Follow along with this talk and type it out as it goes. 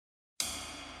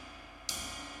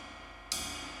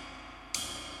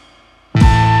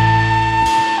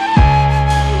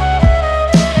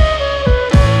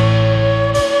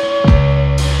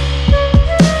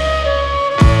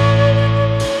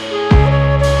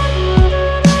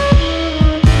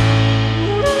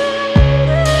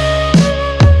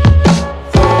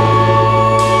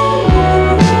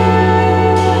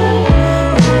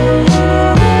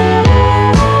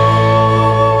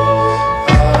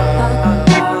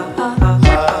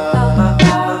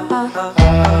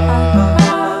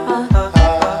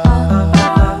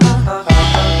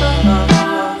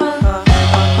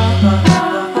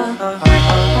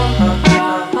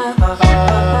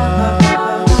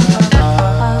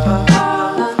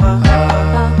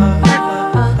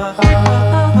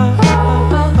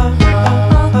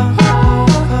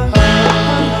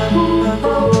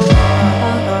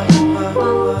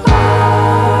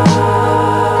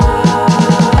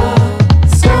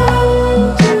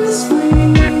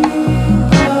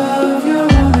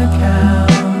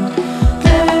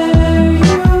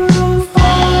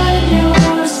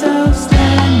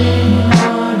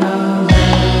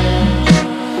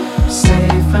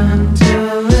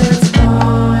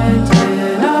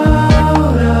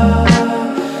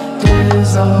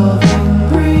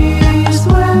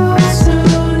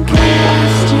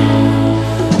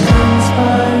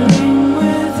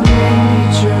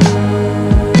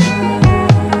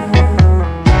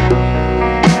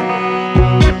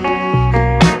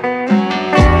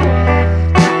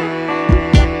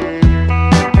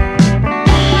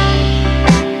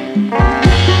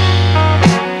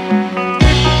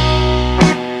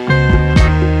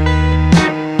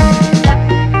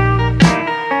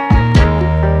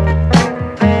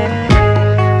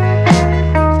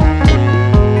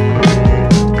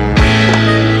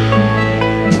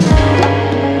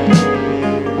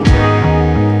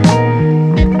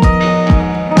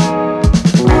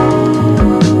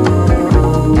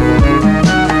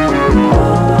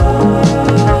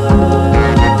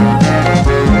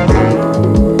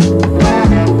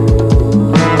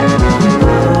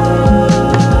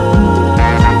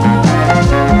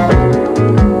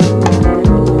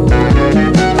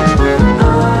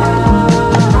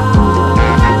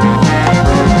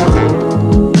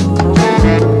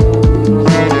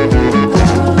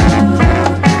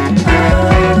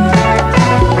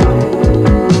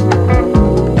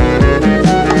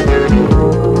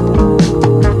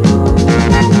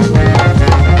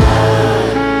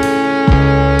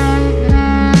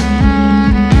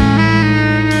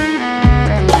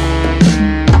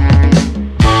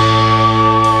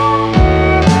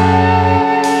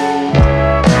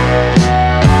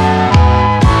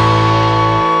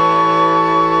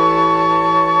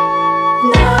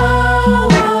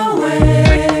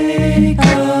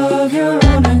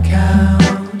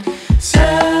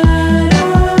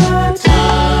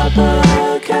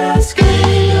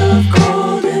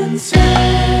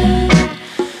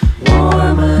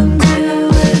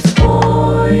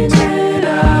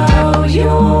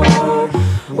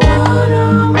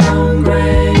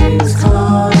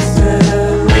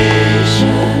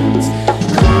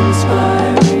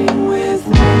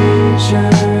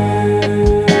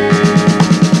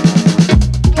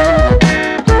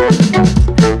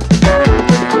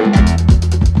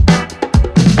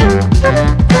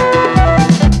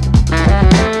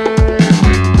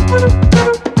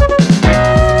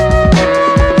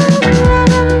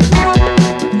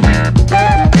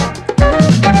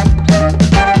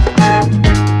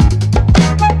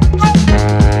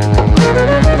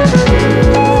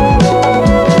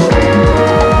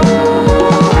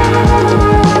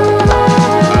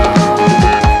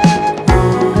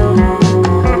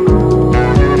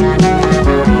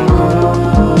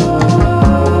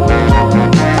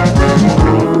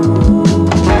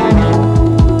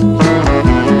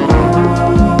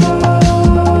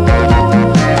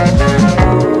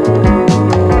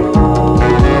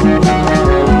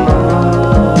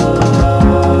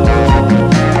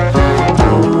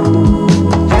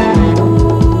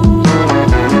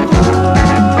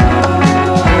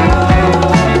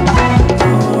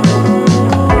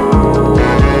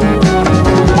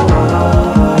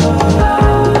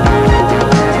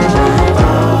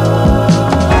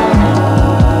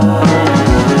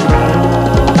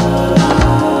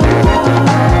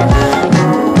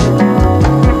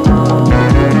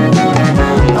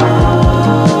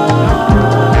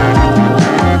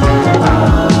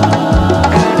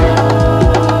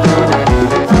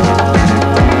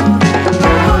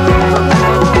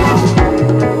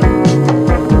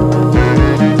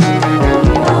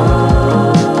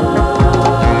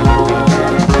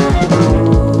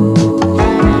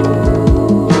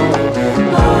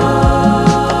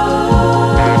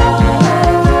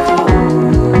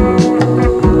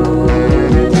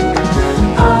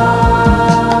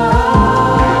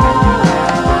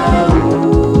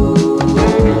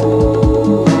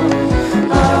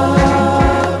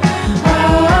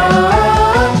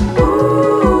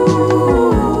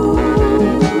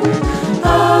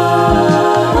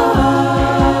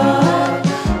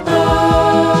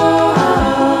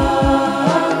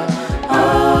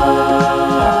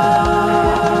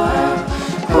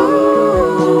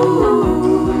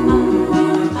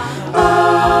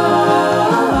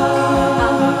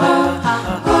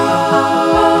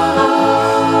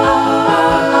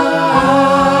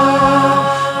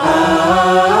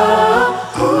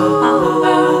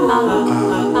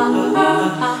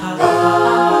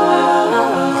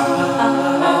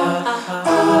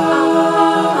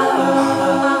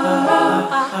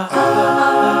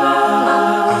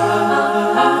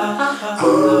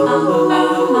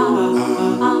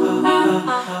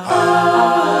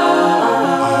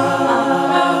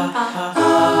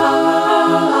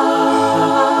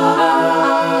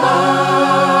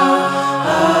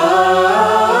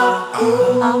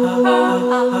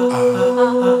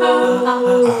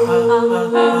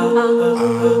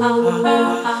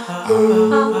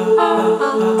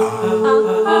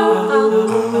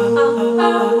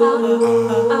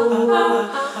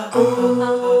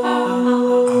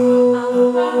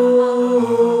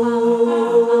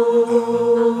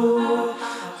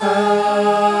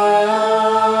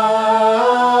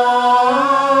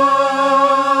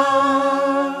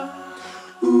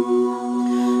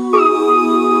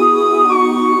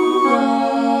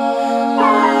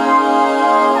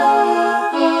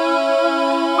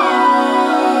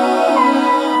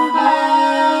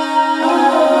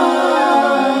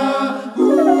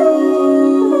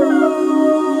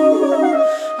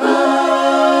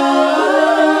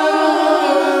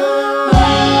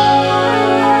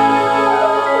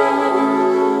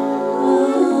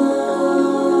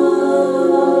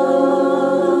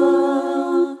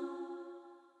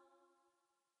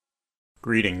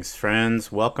Greetings,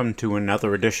 friends. Welcome to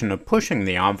another edition of Pushing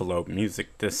the Envelope,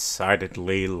 music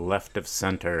decidedly left of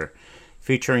center,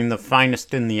 featuring the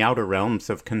finest in the outer realms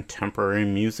of contemporary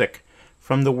music,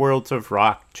 from the worlds of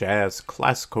rock, jazz,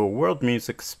 classical, world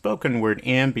music, spoken word,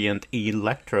 ambient,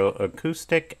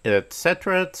 electro-acoustic,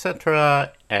 etc.,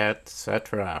 etc.,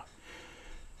 etc.,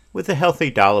 with a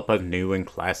healthy dollop of new and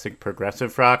classic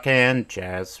progressive rock and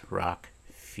jazz rock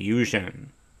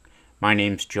fusion. My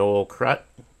name's Joel Crutt.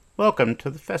 Welcome to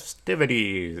the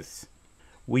festivities.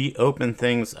 We open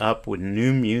things up with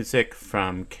new music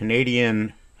from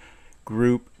Canadian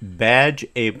group Badge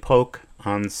Epoque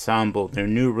Ensemble, their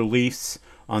new release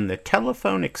on the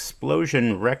Telephone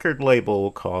Explosion record label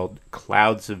called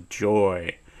Clouds of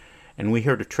Joy. And we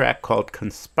heard a track called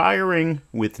Conspiring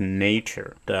with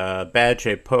Nature. The Badge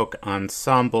Epoque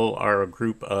Ensemble are a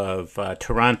group of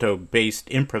Toronto-based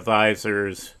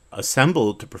improvisers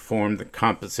assembled to perform the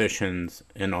compositions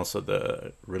and also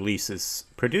the releases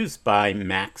produced by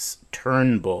Max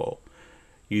Turnbull,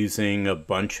 using a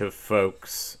bunch of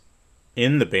folks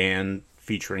in the band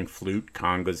featuring flute,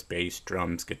 congas, bass,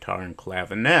 drums, guitar, and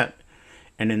clavinet.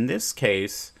 And in this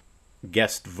case,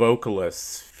 guest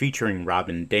vocalists featuring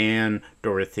Robin Dan,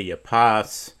 Dorothea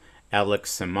Paz,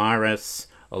 Alex Samaras,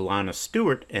 Alana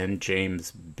Stewart, and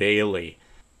James Bailey.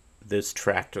 This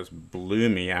track just blew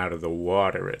me out of the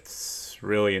water. It's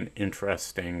really an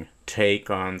interesting take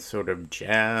on sort of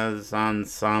jazz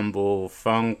ensemble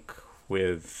funk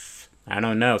with,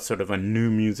 sort of a new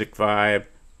music vibe.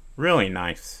 Really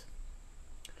nice.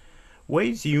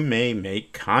 Ways you may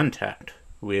make contact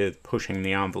with Pushing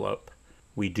the Envelope.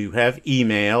 We do have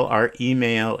email. Our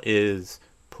email is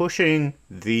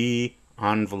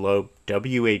pushingtheenvelope,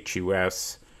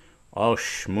 WHUS, all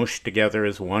smooshed together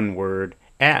as one word,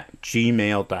 at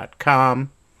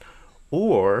gmail.com,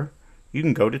 or you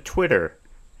can go to Twitter,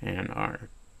 and our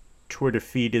Twitter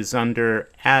feed is under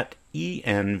at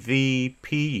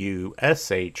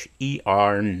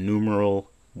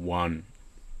ENVPUSHER1.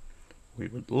 We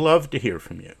would love to hear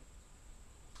from you.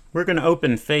 We're going to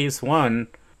open phase one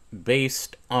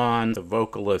based on the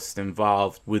vocalist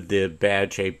involved with the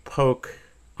Badge Epoque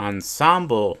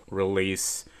Ensemble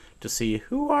release to see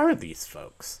who are these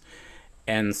folks.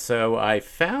 And so I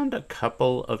found a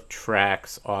couple of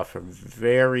tracks off a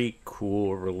very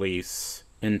cool release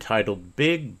entitled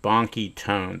Big Bonky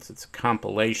Tones. It's a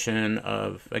compilation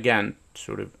of, again,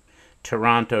 sort of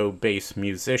Toronto-based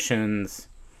musicians,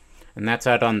 and that's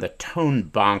out on the Tone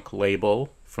Bonk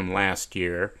label from last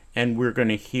year. And we're going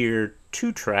to hear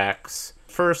two tracks.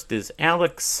 First is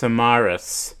Alex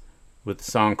Samaras with a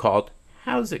song called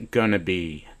How's It Gonna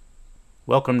Be?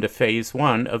 Welcome to phase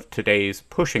one of today's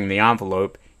Pushing the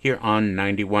Envelope here on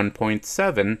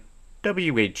 91.7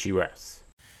 WHUS.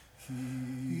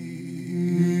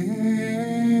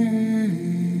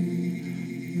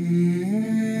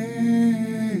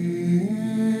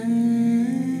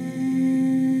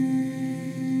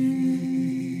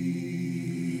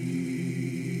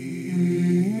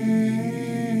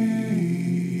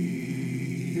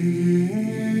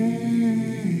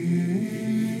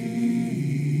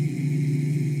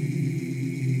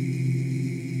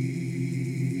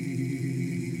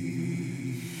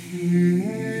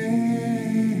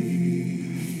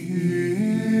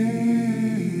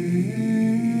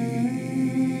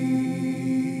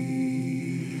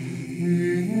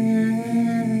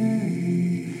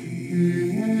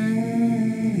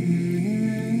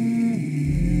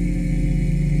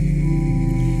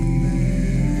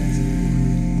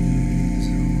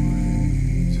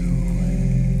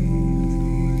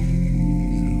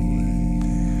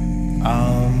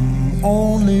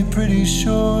 Pretty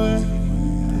sure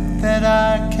that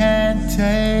I can't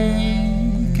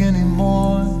take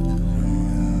anymore.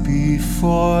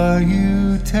 before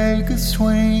you take a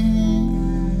swing.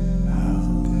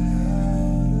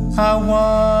 I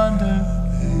wonder,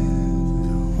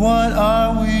 what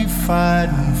are we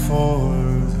fighting for?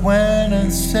 When I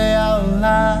say out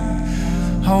loud,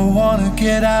 I wanna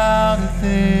get out of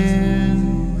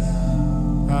this.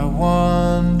 I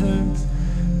wonder,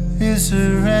 is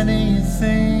there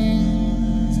anything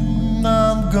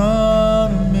I'm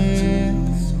gonna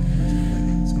miss?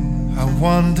 I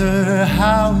wonder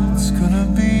how it's gonna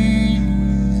be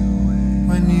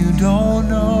when you don't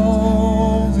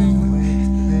know me.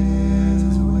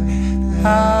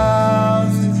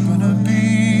 How's it gonna be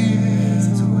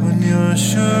when you're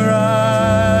sure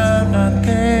I'm not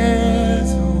there?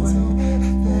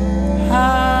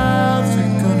 How's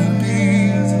it gonna be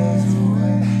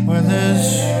when there's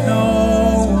no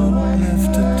one left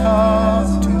to talk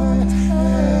to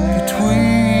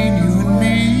between you and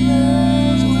me?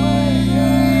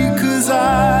 'Cause I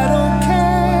don't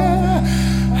care.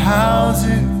 How's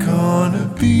it gonna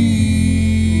be?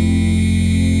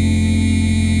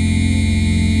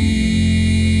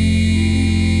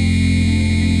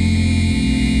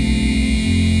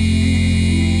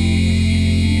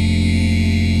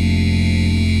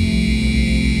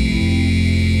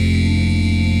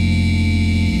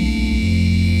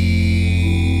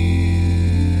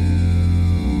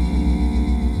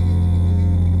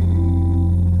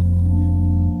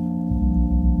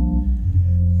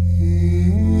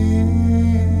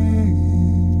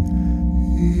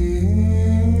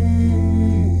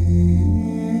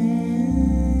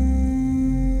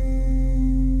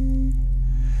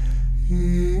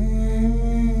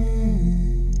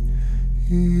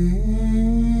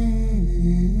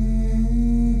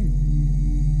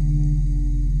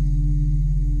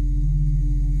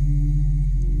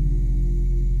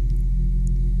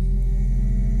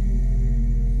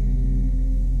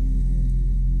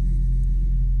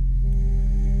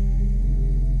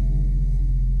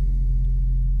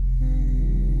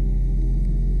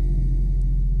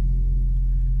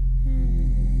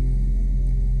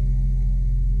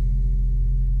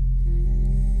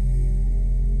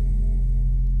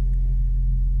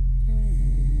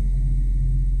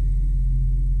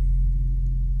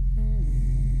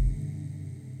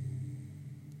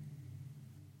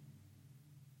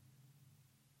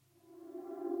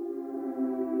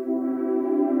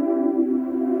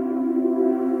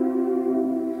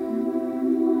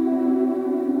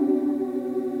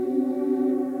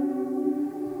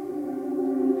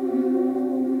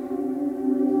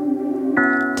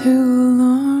 Too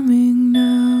alarming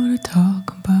now to talk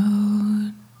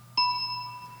about.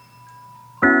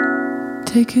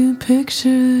 Taking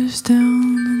pictures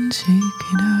down and shake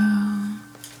it out.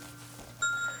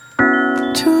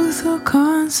 Truth or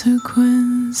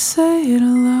consequence, say it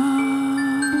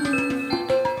aloud.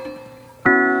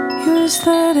 Use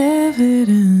that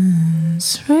evidence,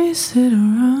 race it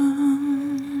around.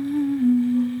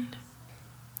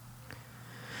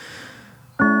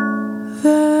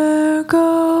 There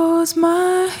goes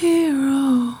my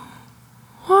hero,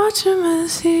 watch him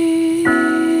as he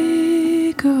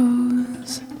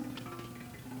goes.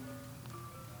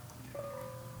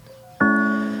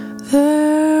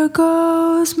 There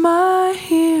goes my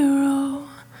hero,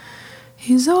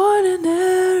 he's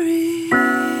ordinary.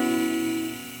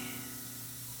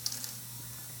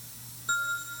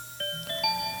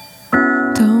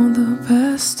 Don't the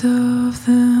best of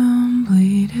them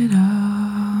bleed it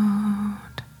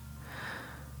out,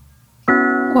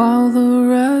 while the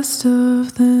rest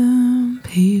of them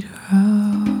peter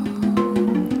out.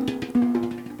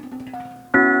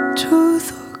 Truth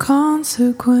or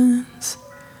consequence,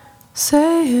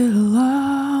 say it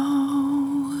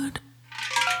aloud.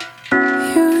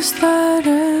 Use that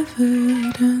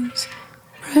evidence,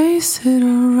 race it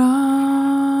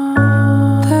around.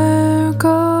 There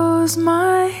goes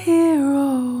my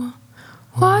hero,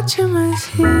 watch him as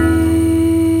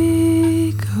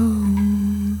he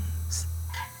goes.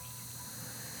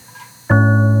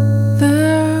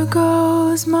 There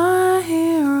goes my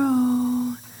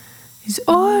hero, he's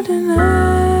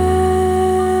ordinary.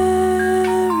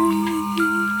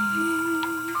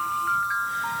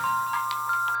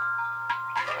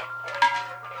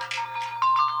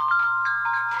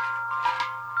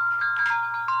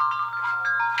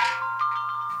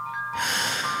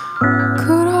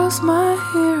 Kudos my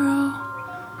hero,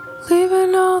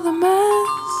 leaving all the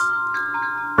mess.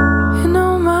 You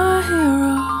know my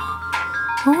hero,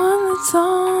 the one that's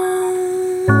on.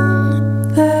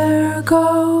 There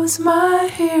goes my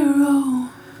hero,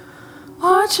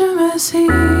 watch him as he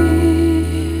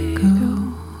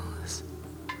goes.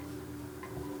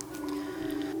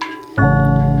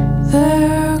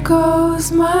 There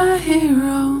goes my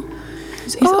hero.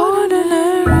 He's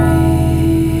ordinary.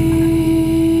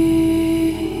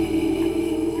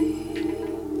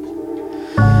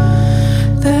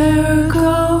 There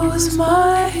goes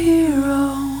my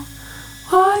hero.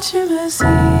 Watch him as he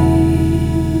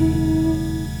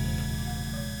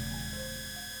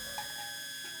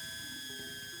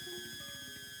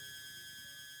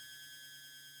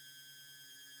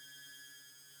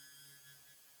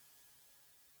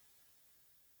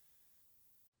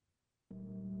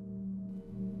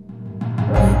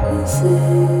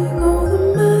sing all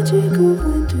the magic of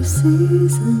winter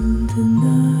season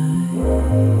tonight.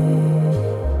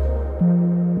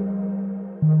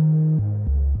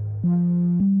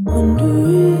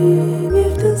 Wondering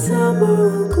if December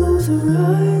will close her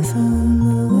eyes on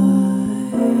the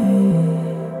light.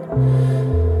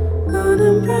 An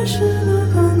impression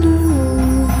of under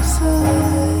her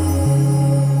side.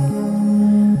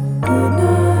 Good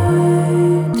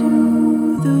night to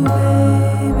the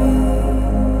baby.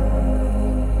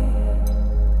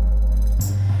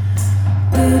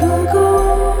 Little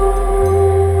goat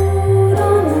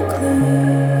on the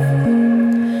cliff,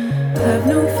 have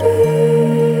no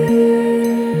fear,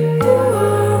 you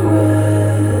are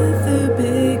with the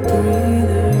big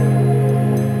breather.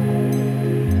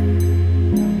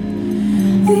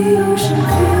 The ocean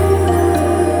feeling,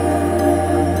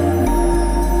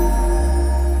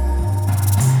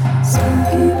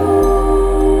 spooky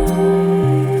boy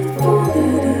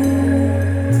folded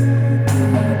into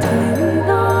tiny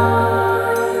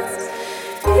knots.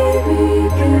 He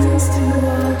begins to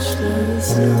watch the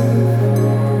snow.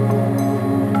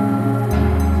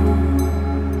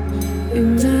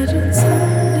 Imagine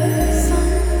someday,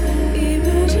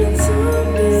 imagine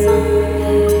someday.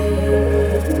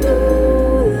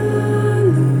 Lula,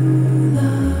 lula,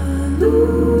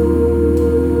 lula.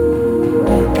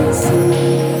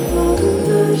 Witnessing all the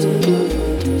magic of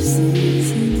winter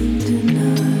season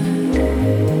tonight.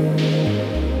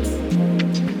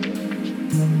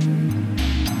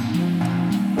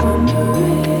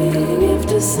 Wondering if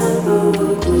December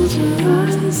will close her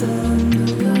eyes on the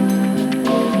light.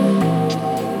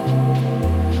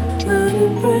 An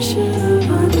impression of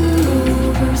under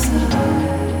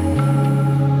oversight.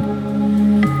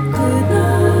 Good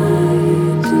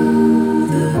night to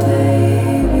the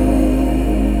baby.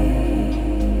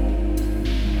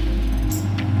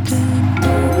 Then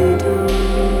early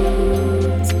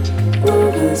dawns,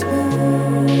 love is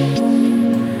born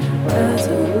as a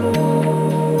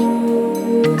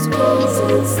rose pulls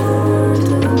its thorn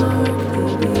to mark the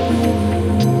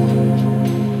beginning.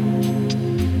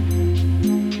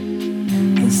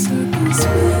 The circle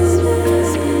spinning,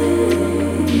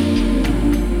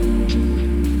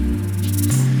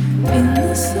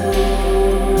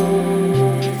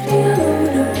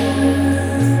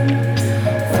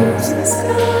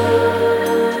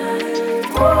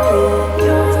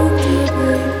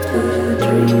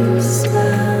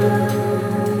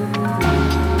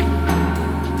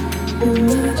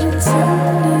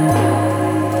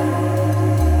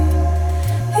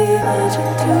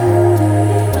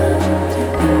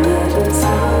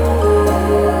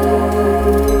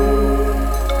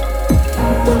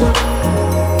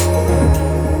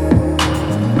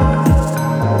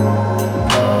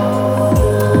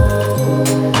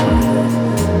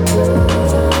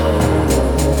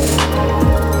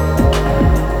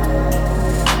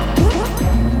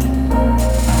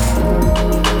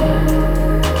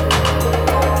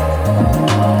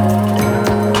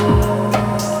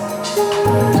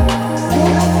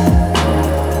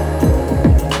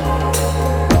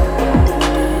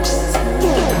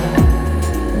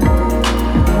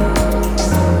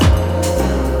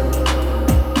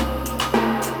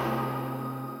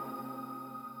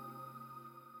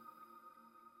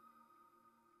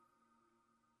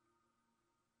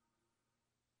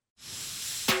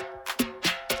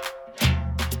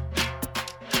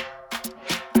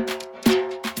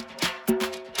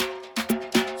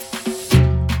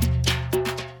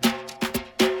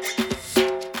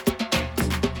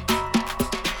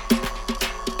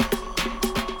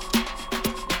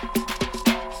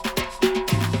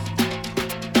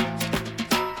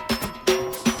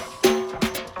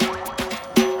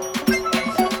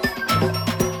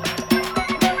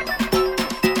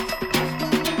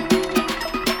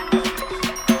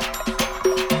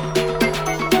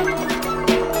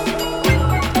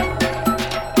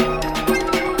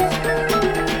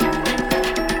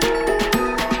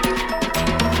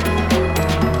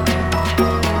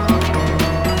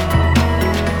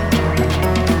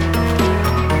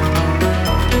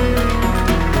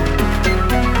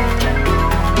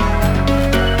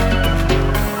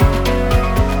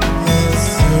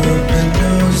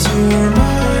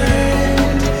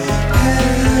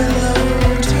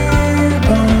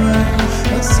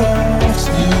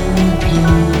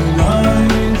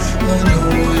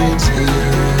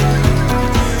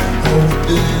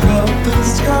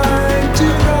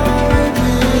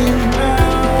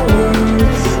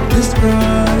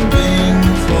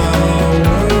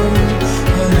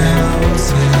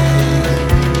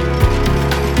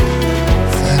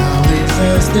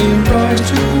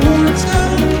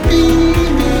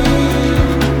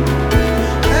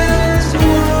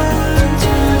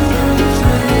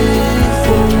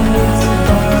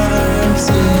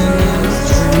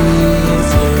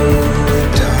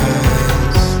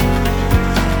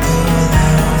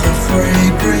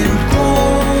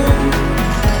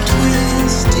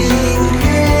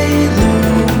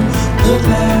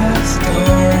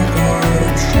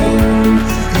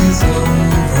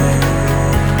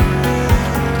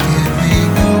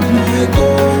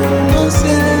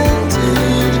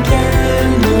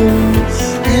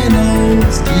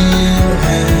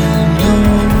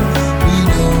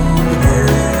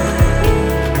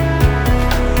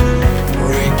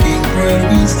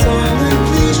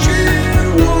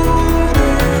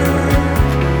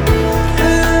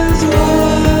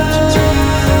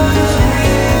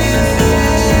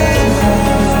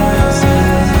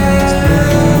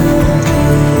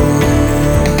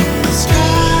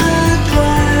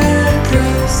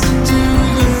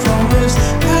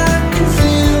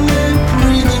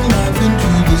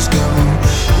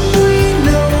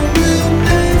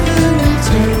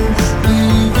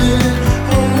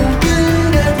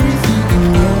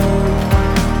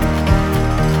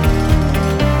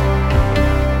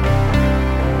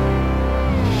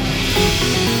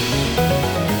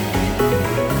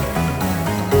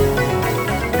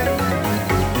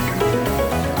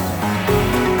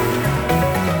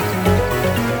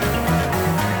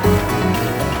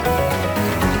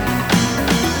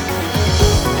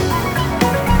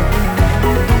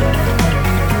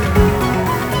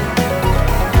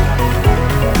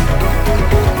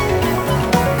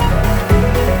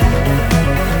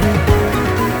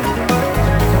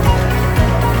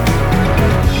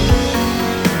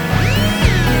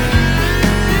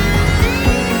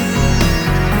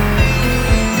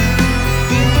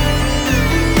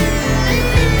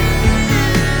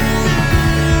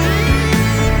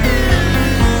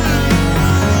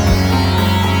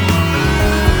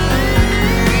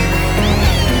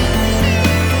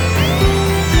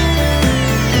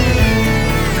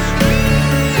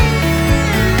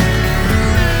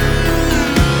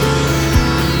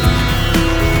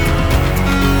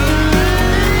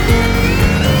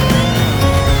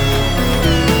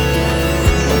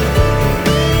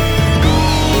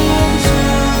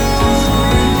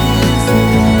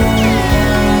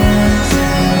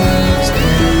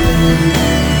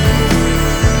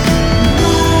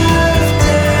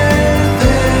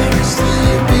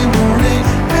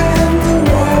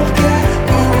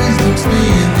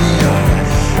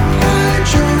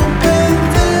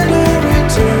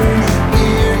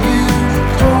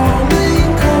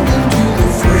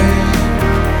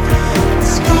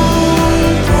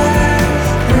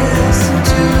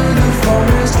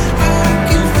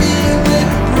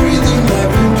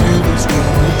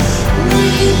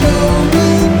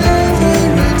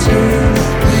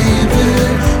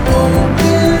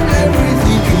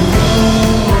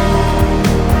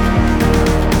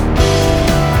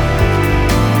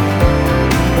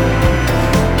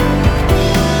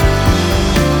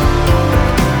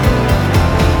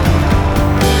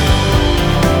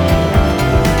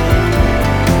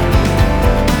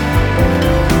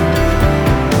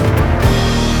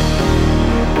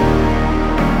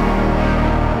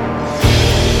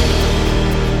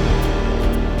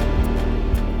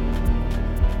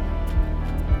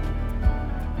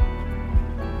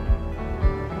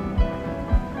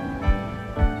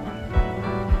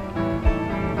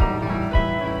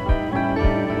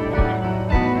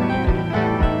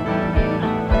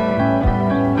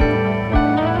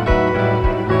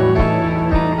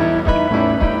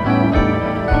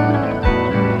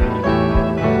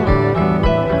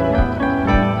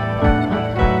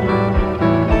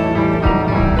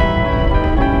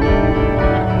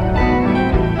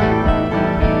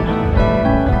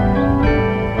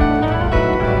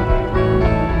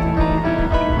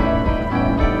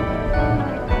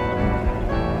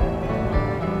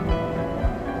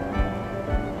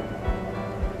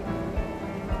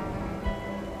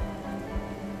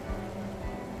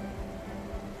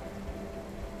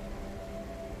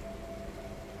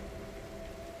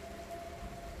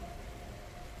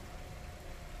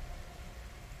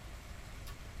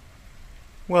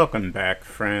 Welcome back,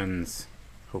 friends.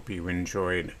 Hope you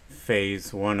enjoyed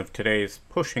phase one of today's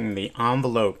Pushing the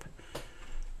Envelope.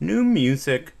 New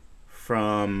music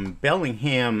from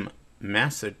Bellingham,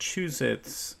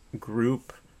 Massachusetts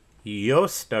group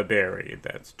Jostaberry.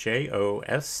 That's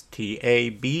Jostaberry.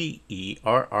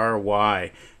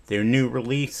 Their new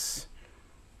release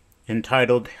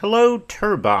entitled Hello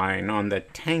Turbine on the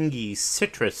Tangy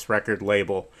Citrus record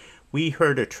label. We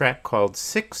heard a track called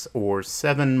 6 or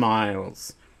 7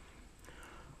 Miles.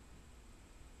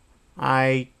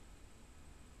 I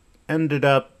ended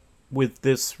up with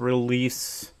this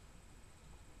release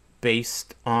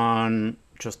based on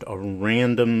just a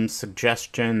random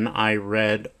suggestion I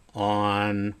read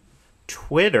on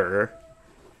Twitter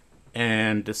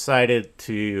and decided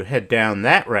to head down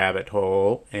that rabbit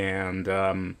hole,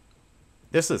 and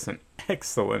this is an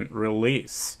excellent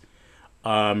release.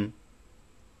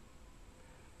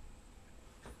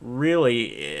 Really,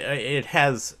 it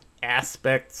has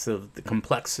aspects of the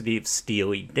complexity of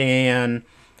Steely Dan,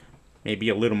 maybe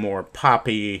a little more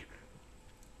poppy,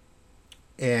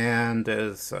 and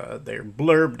as their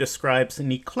blurb describes,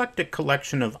 an eclectic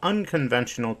collection of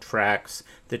unconventional tracks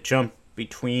that jump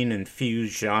between and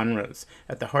fuse genres.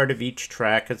 At the heart of each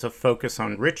track is a focus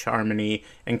on rich harmony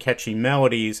and catchy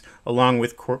melodies, along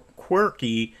with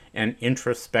quirky and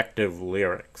introspective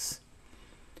lyrics.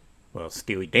 Well,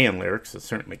 Steely Dan lyrics are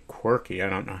certainly quirky. I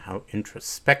don't know how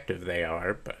introspective they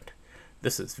are, but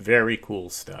this is very cool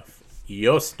stuff.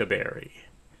 Jostaberry.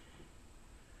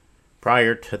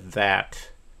 Prior to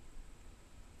that,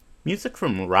 music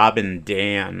from Robin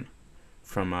Dan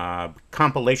from a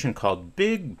compilation called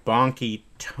Big Bonky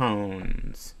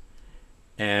Tones.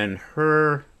 And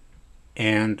her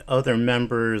and other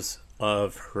members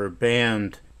of her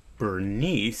band,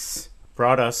 Bernice,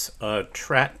 brought us a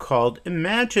track called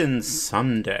Imagine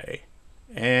Someday.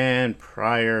 And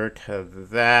prior to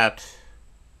that,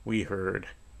 we heard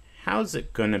How's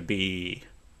It Gonna Be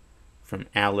from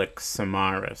Alex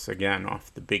Samaras, again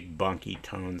off the Big Bonky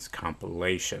Tones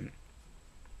compilation,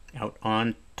 out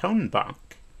on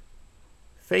Tonebank.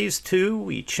 Phase 2,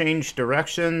 we changed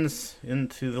directions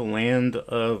into the land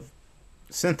of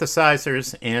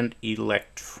synthesizers and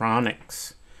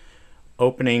electronics,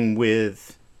 opening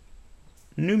with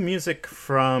new music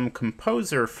from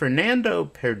composer Fernando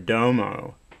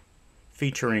Perdomo,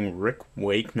 featuring Rick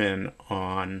Wakeman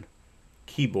on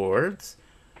keyboards,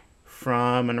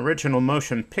 from an original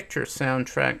motion picture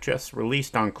soundtrack just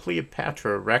released on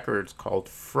Cleopatra Records called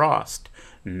Frost.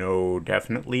 No,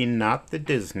 definitely not the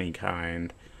Disney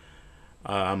kind.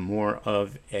 More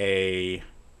of a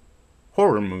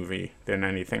horror movie than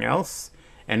anything else.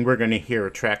 And we're going to hear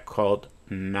a track called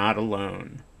Not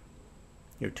Alone.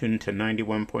 You're tuned to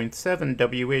 91.7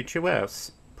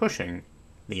 WHUS, pushing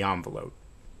the envelope.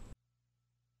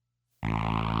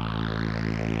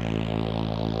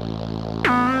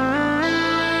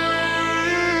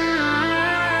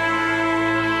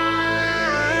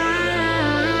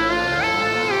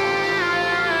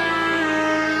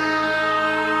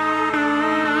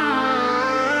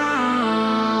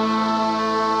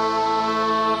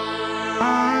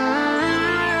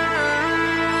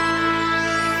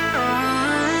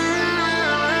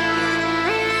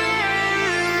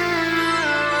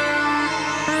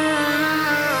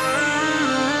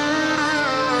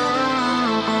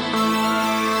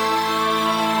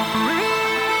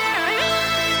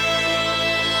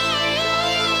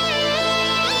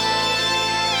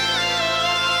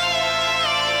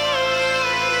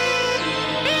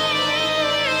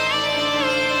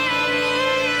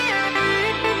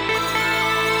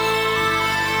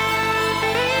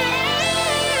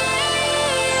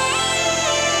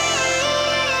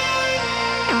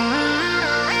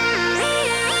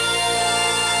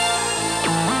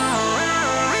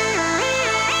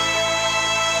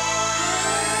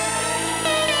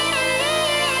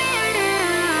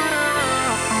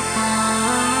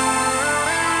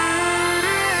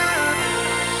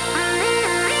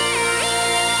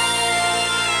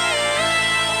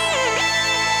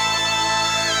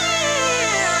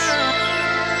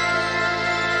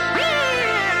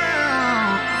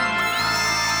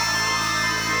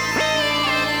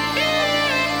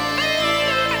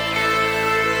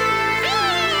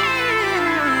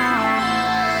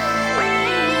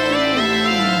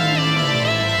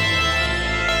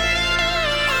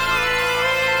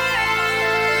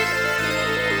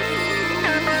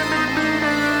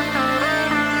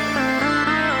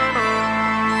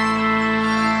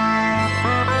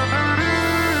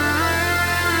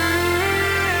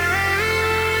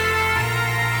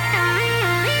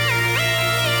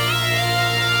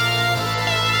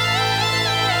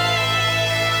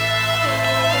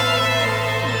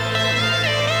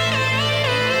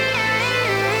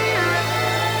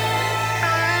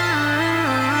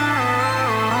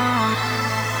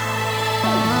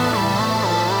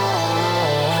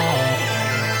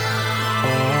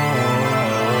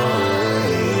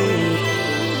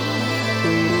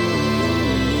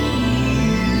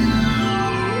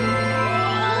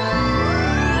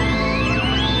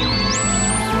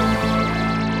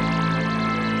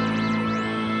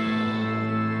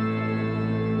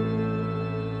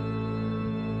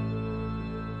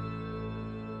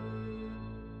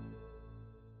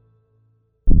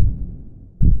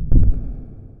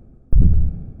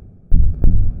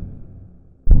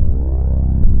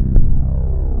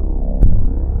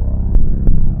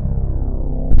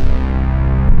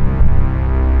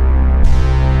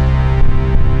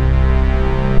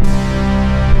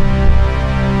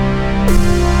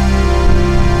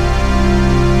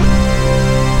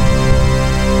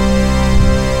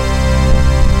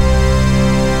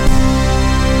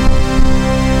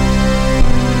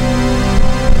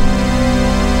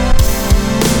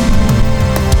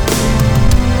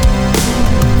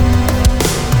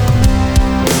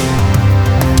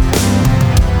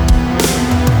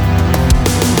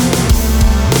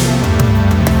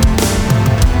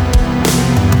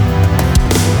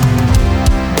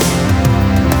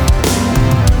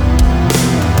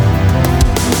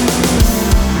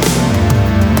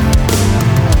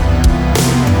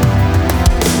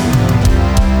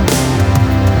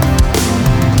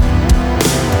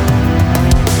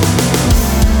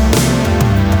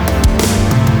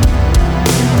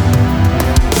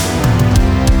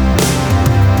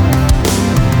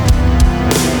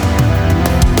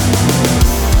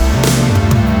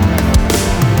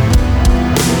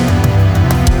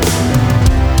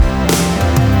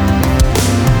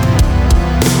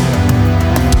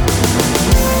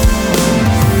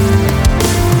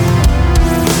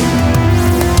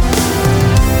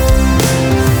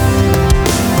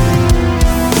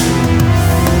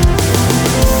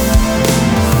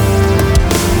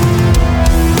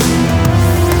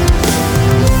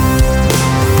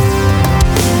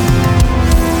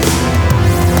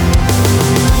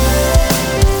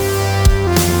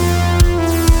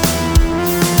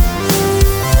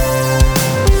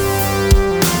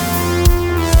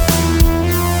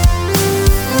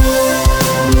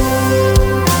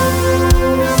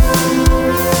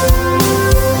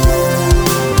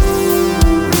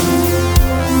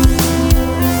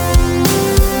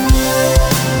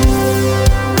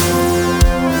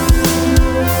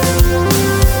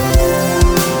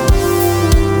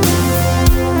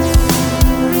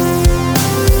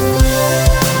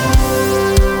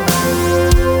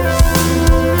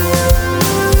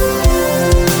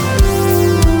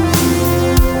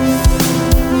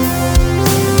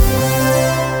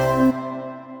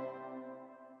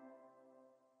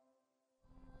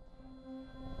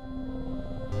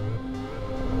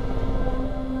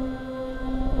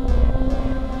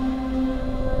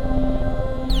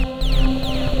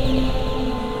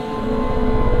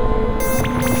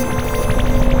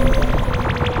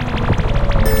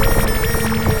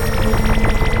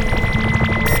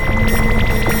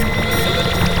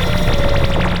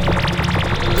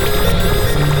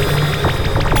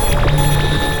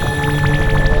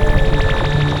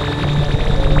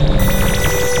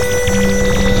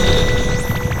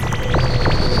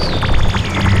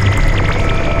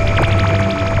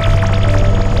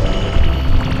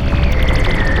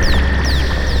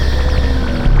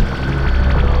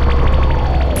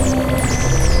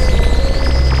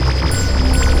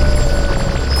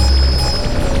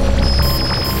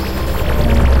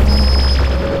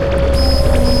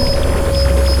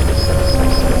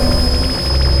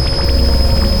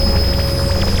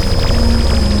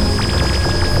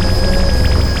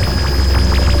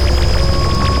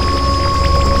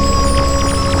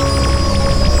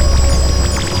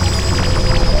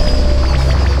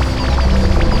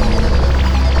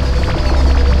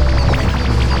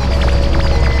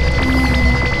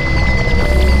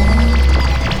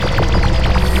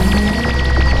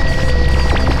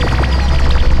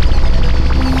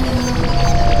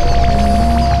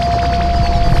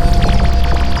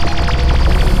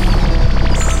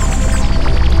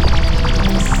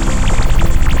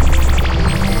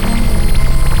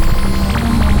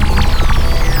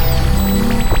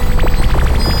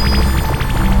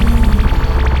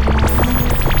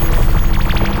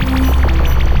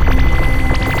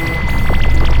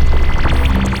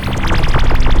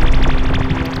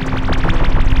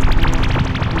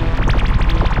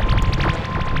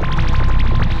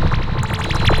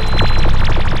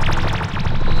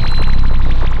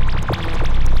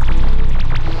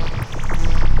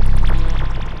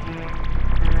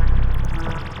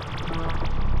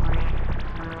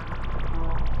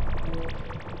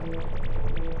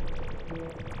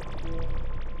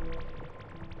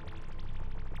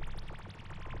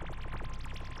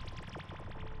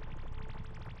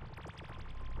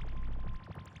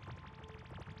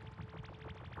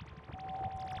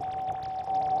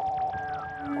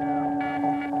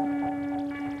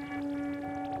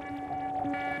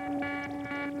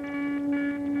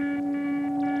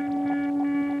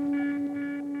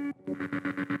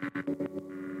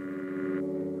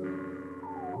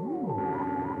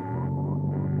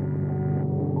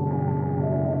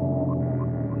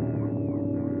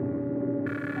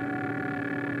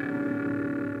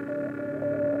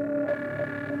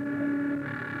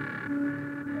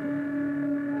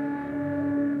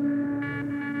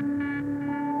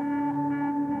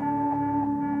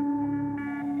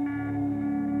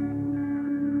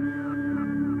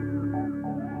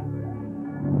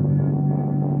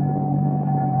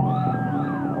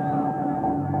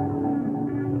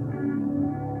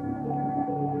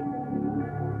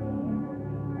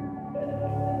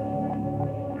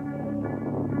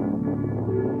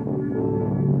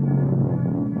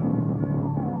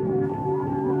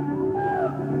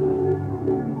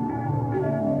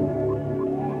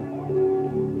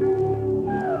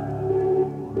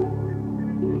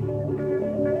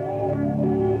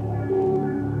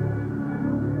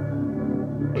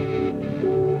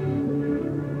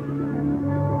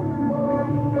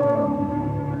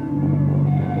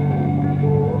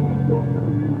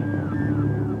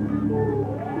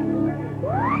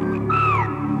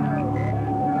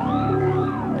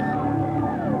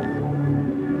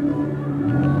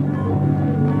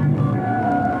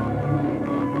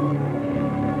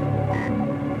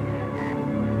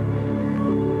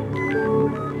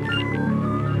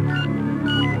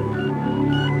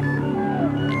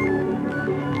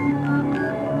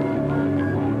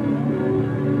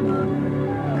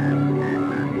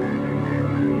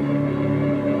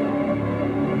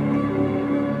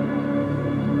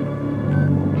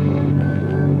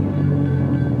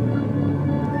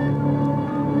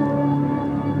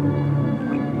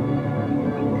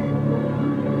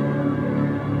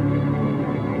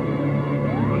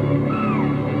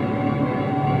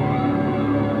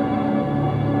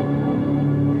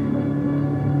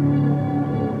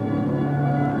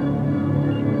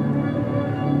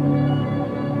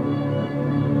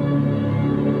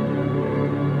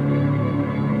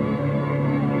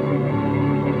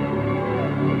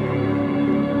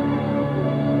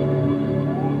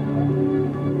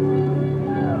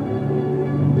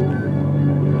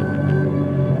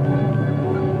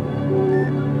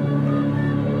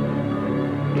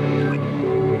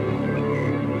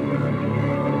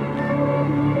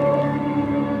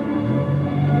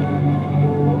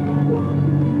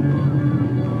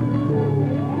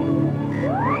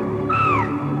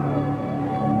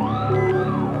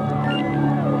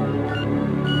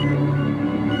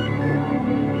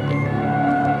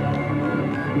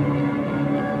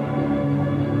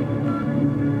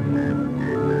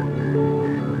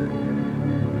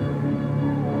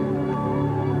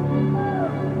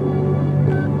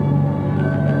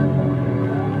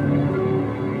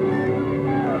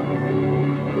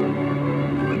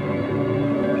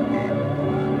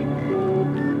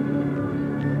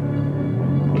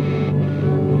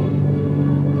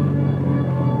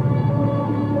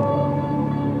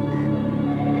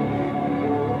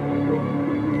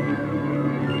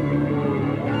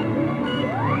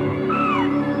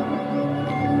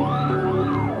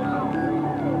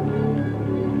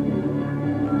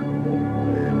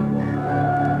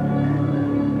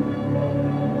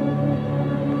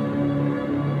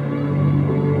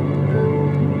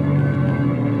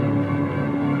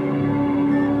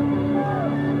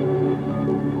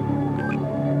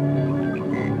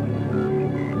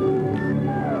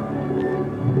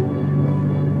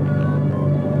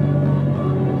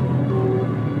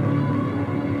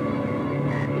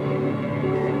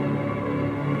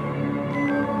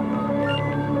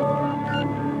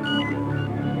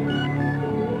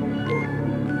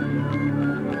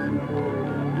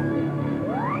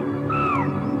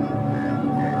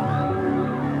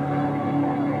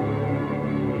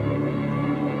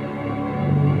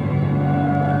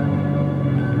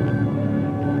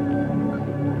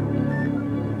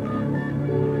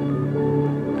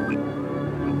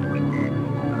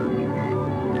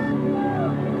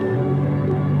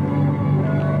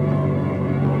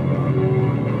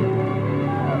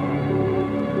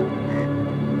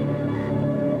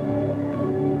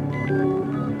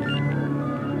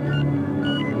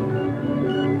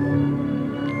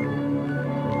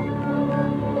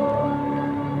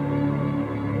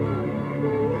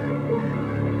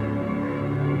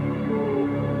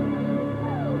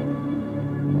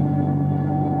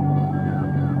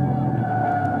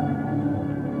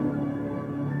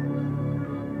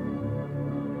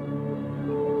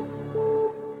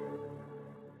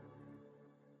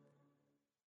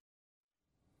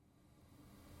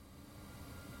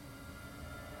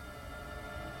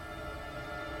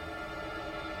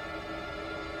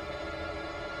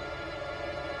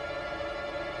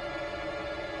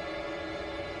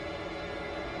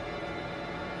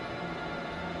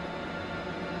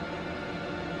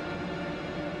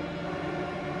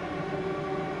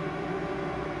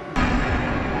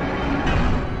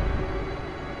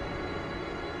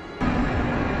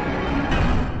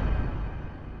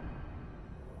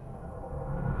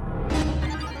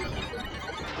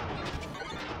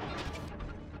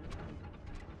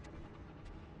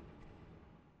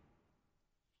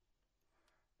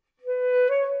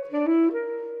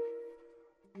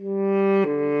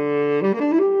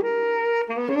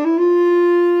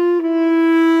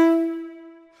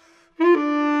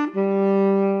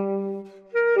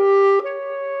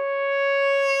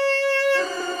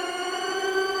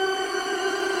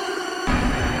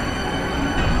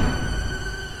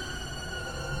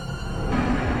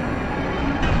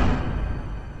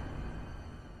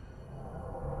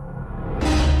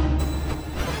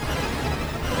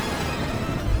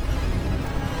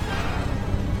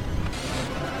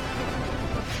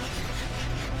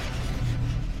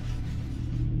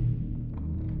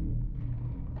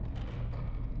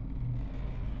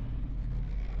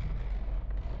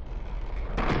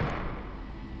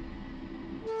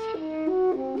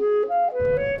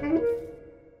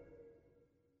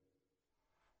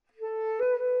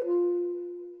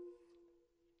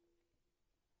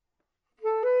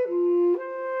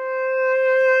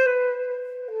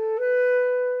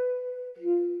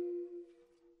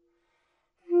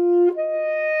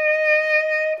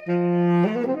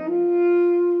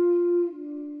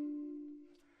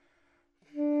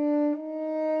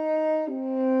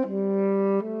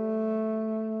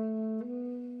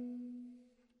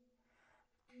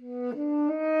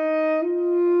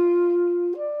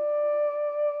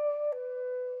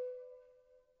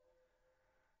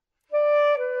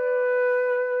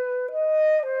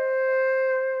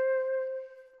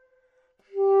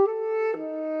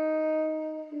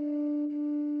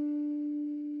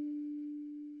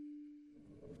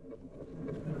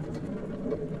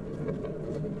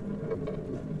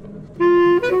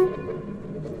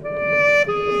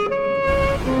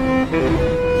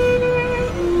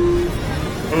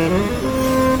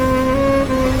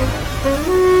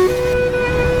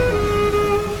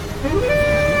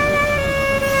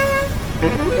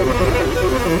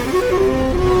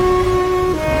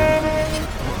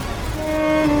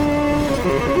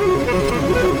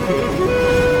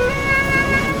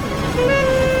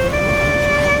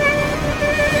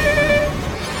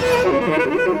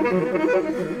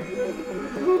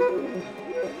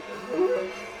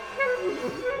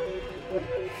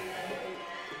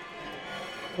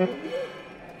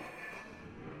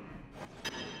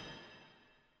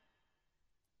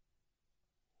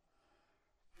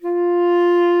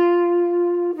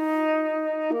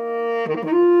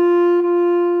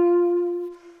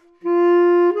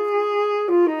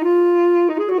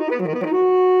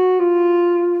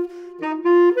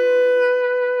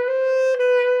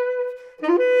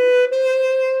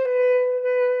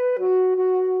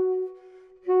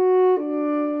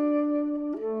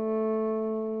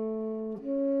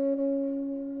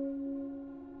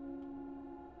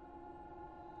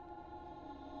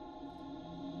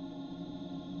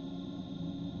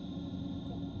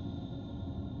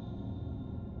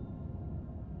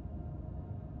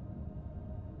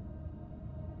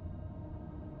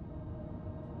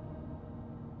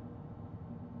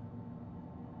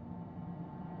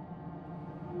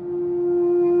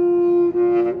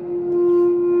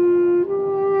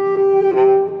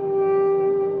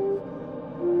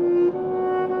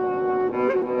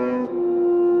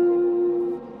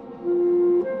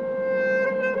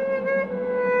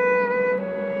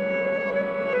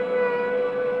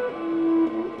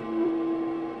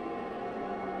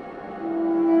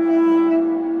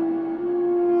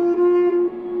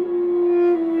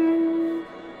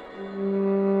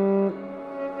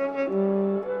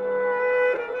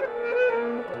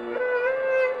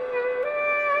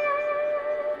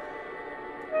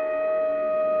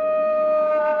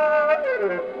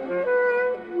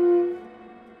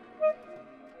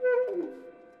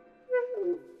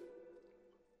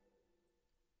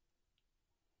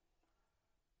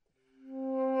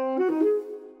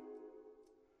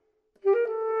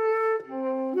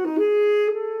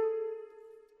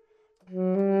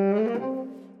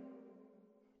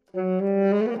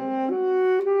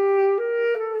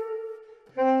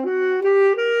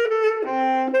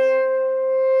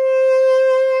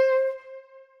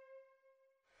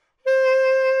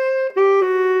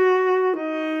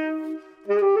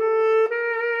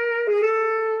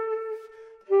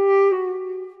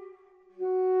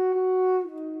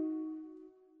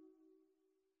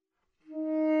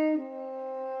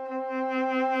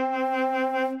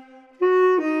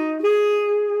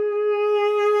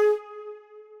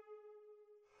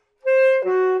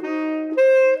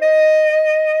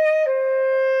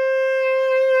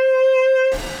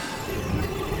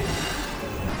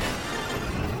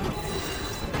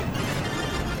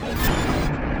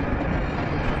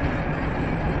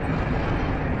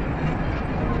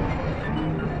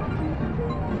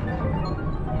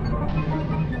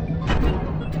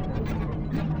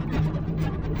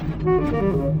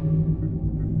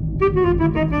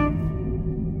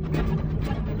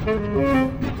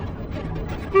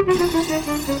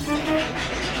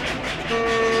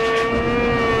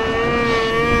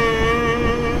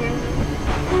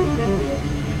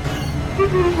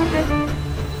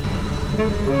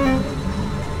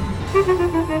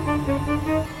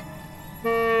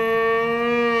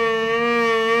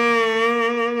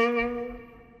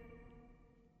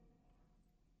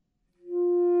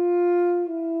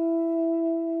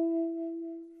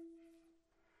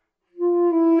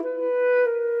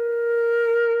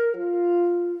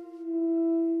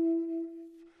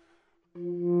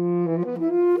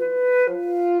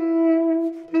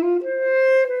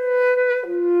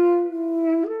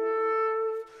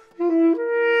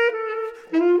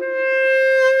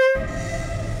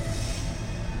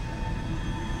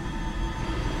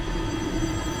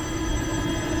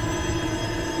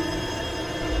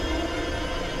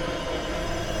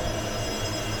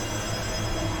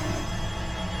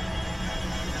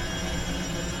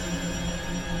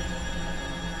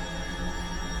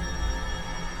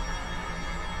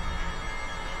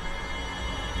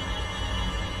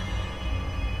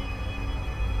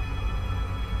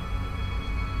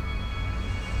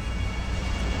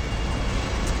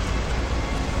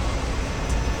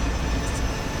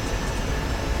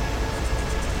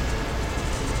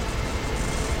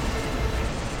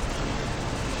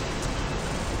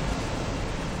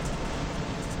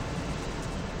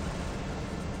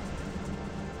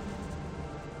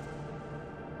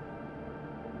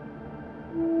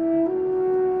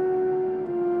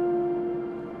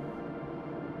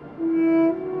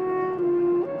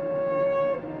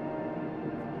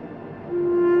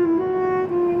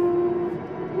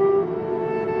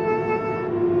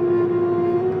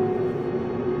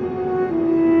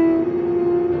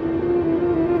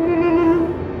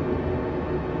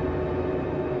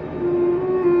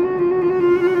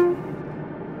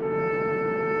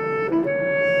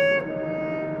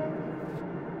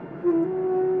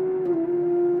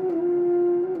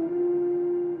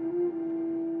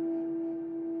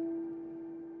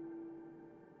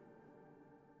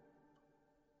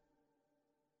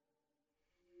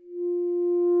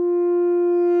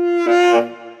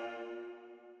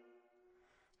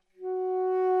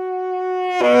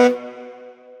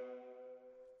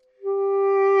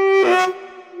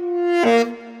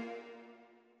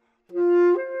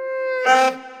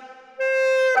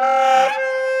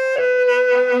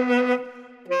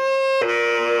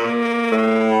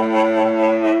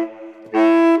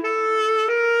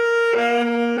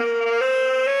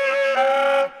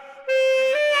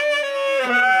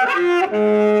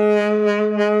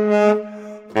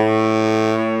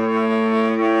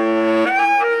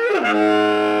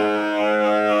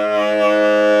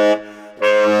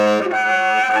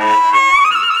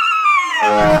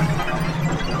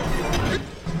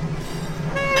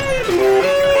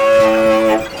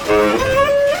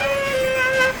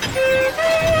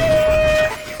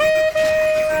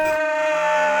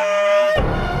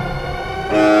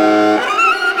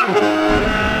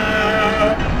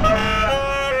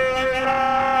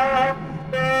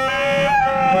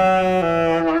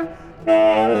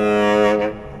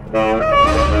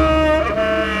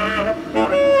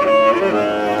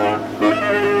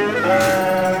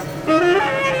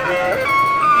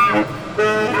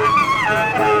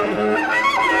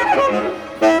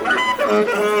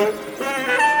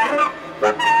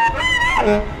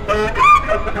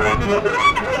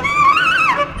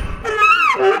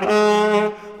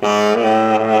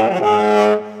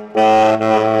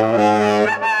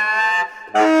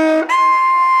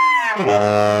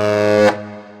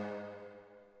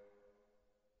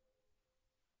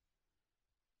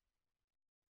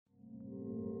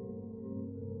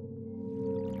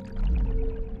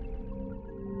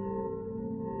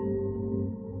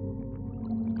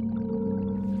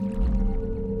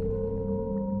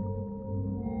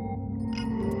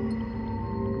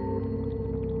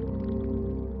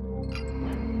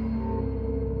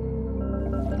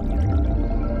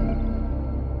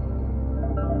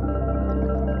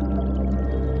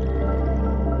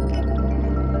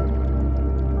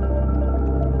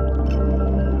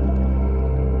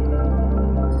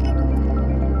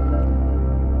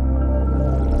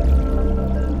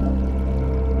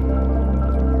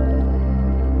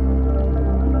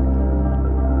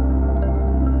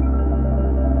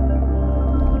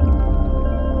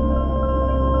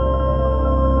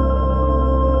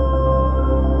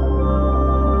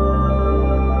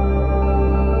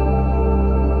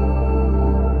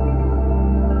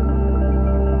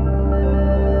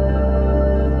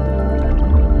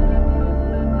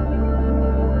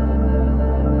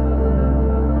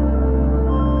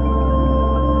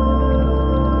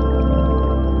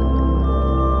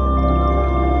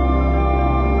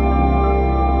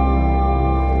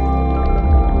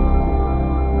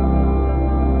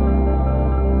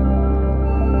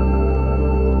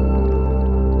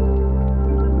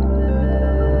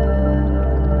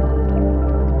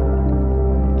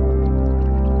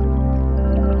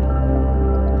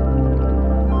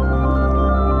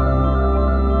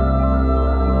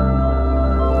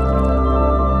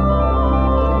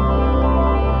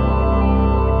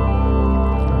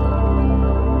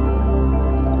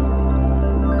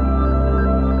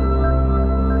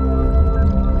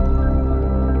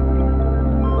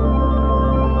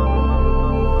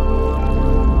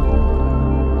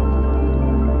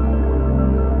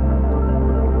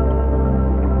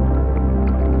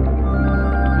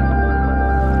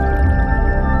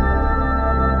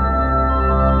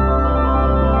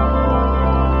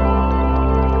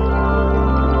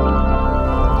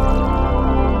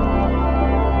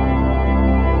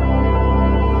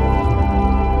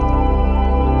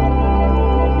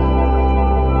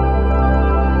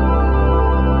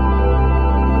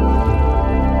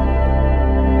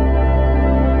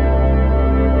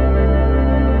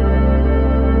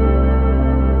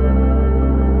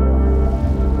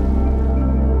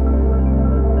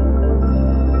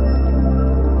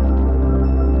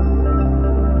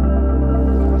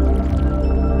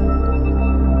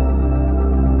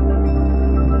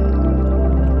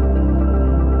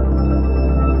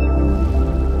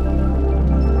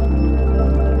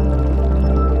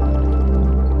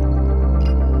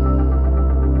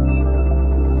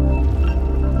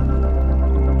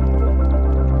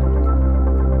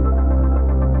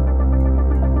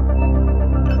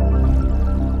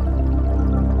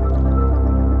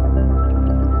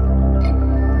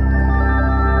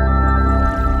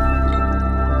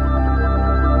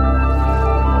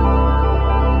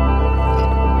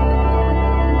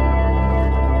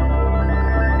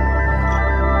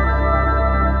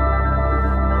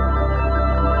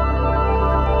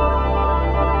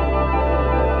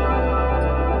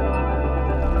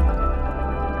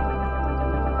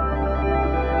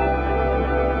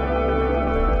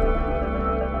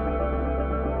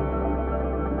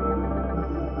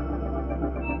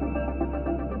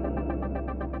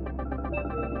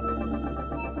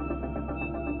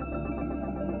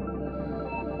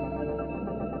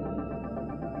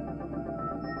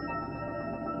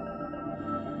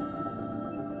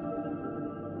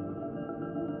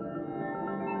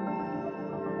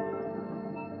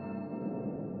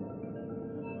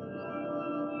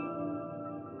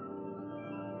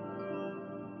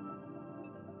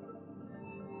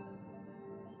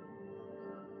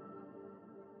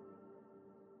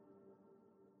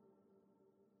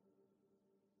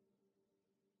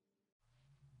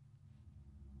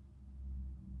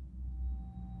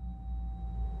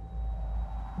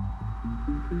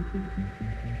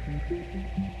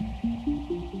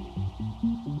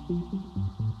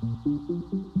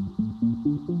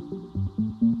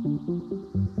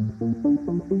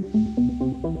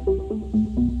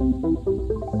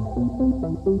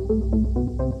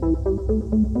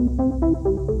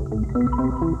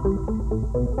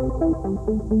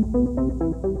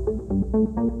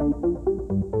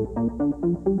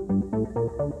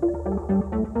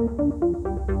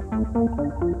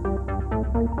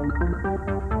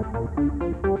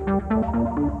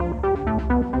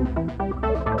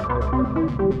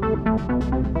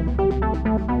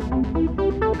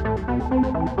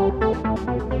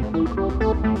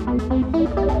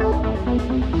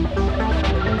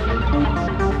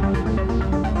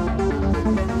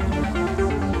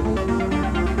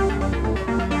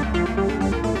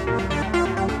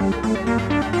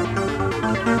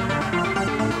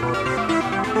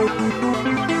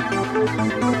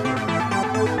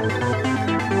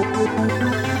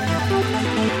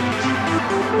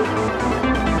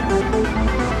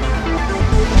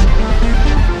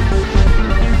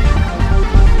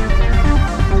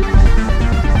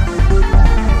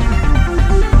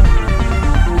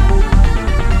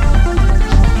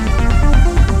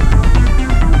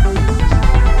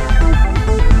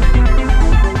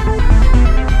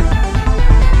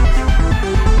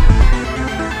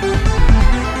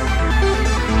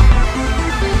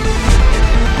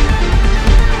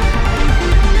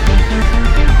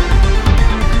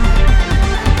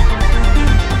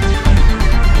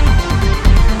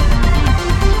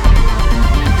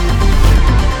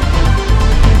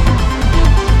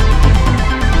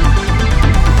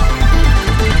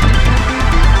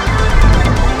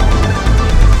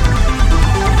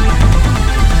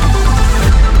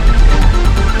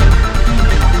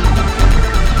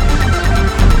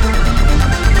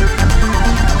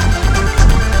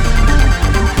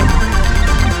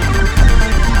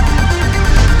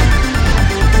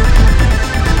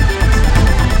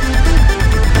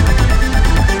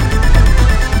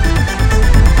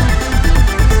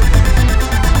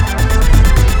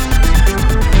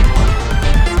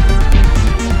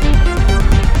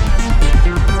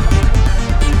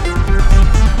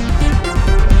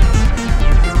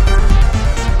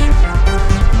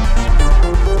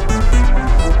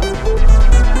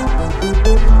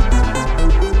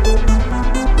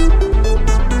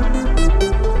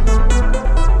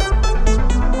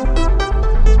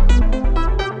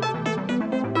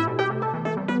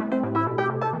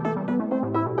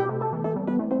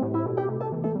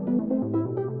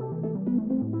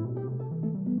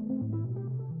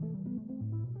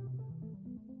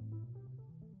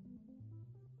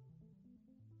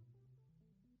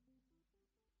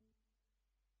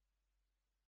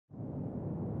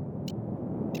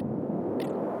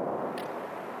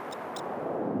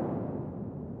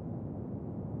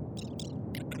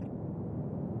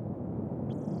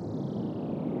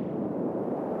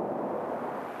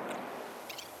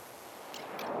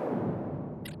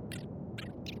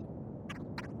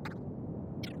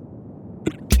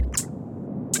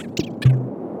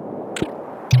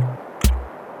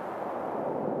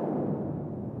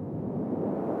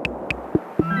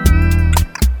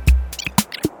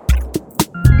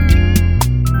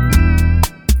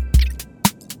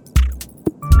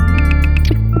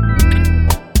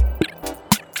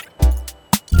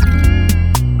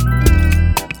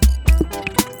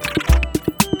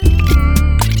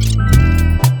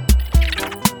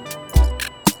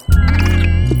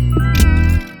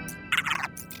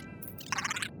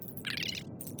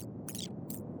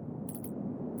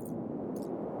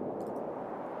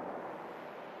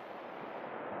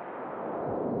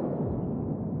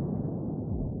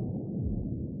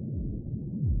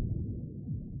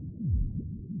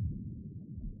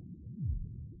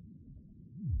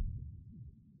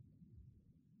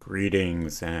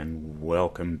 Greetings and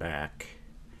welcome back.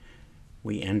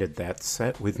 We ended that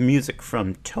set with music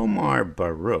from Tomar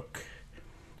Baruch,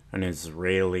 an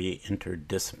Israeli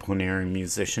interdisciplinary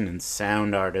musician and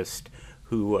sound artist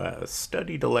who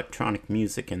studied electronic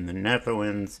music in the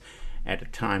Netherlands at a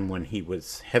time when he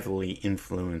was heavily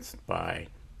influenced by,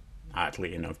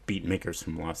 oddly enough, beatmakers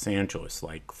from Los Angeles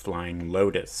like Flying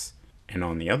Lotus. And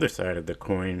on the other side of the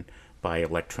coin, by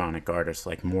electronic artists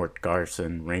like Mort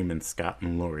Garson, Raymond Scott,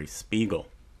 and Laurie Spiegel.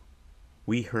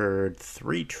 We heard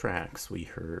 3 tracks. We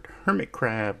heard Hermit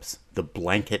Crabs, The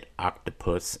Blanket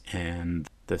Octopus, and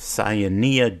The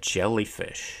Cyanea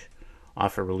Jellyfish,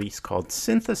 off a release called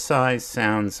Synthesized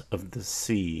Sounds of the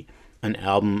Sea, an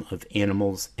album of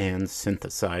animals and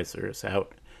synthesizers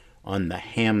out on the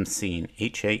Hamseen,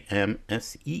 Hamseen,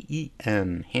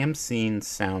 Hamseen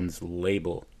Sounds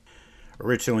label.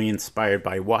 Originally inspired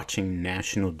by watching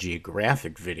National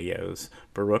Geographic videos,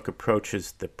 Baruch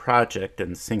approaches the project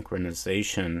and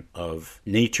synchronization of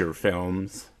nature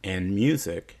films and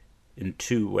music in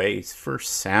two ways. First,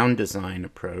 sound design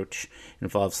approach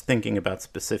involves thinking about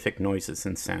specific noises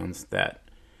and sounds that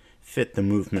fit the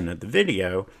movement of the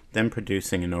video, then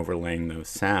producing and overlaying those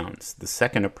sounds. The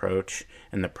second approach,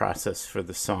 and the process for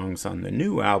the songs on the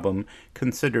new album,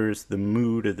 considers the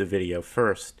mood of the video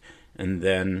first, and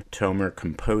then Tomer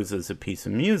composes a piece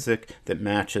of music that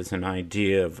matches an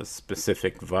idea of a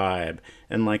specific vibe,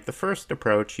 and like the first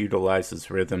approach,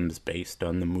 utilizes rhythms based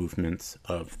on the movements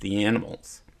of the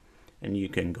animals. And you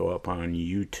can go up on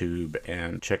YouTube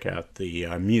and check out the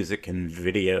music and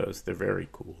videos. They're very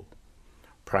cool.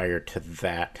 Prior to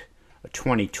that, a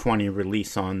 2020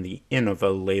 release on the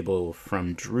Innova label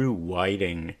from Drew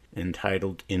Whiting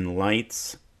entitled In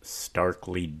Lights,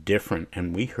 Starkly Different.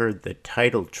 And we heard the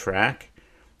title track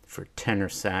for tenor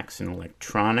sax and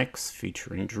electronics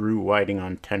featuring Drew Whiting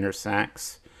on tenor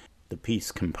sax. The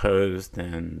piece composed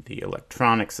and the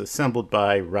electronics assembled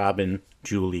by Robin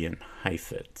Julian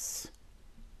Heifetz.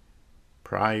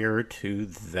 Prior to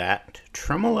that,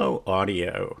 Tremolo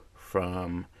Audio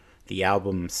from the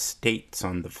album States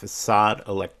on the Facade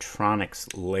Electronics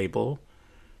label.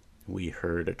 We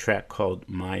heard a track called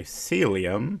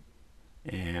Mycelium,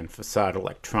 and Facade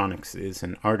Electronics is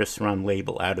an artist-run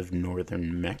label out of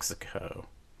northern Mexico.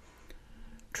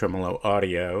 Tremolo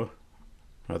Audio,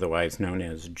 otherwise known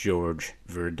as George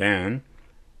Verdun,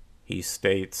 he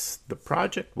states, "The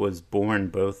project was born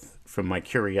both from my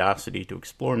curiosity to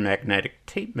explore magnetic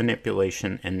tape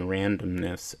manipulation and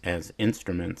randomness as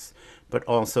instruments, but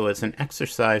also as an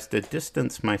exercise to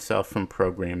distance myself from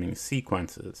programming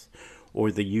sequences,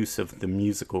 or the use of the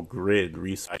musical grid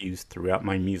used throughout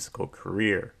my musical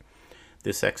career.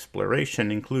 This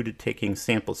exploration included taking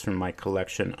samples from my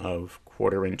collection of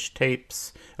quarter-inch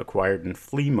tapes acquired in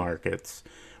flea markets,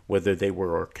 whether they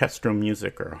were orchestral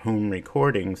music or home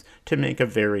recordings, to make a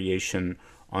variation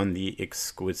on the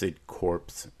Exquisite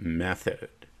Corpse method."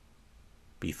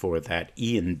 Before that,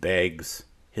 Ian Beggs,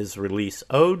 his release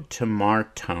Ode to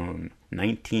Martone,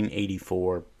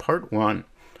 1984, Part 1,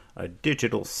 a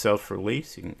digital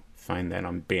self-release. You can find that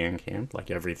on Bandcamp,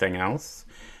 like everything else.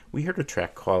 We heard a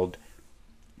track called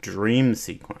Dream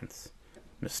Sequence.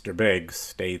 Mr. Beggs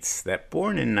states that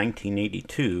born in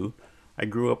 1982, I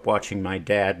grew up watching my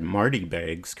dad, Marty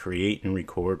Beggs, create and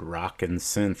record rock and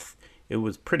synth. It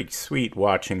was pretty sweet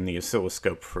watching the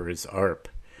oscilloscope for his ARP.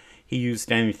 He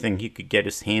used anything he could get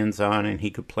his hands on, and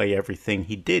he could play everything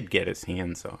he did get his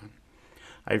hands on.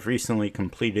 I've recently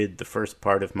completed the first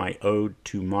part of my Ode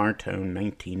to Martone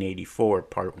 1984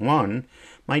 Part 1.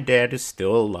 My dad is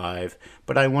still alive,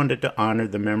 but I wanted to honor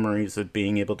the memories of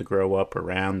being able to grow up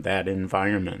around that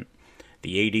environment.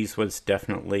 The 80s was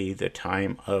definitely the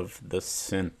time of the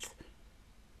synth.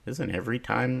 Isn't every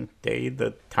day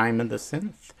the time of the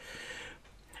synth?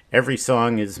 Every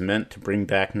song is meant to bring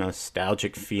back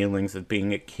nostalgic feelings of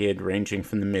being a kid, ranging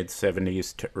from the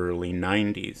mid-70s to early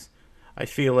 90s. I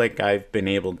feel like I've been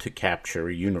able to capture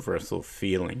a universal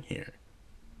feeling here.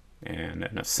 And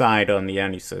an aside on the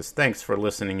end, he says, "Thanks for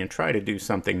listening, and try to do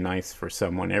something nice for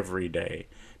someone every day,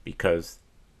 because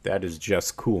that is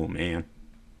just cool, man."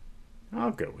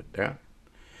 I'll go with that.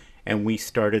 And we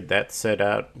started that set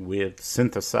out with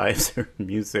synthesizer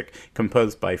music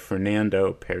composed by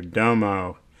Fernando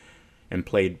Perdomo and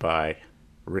played by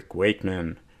Rick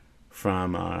Wakeman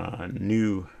from a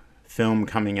new film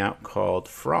coming out called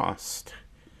Frost.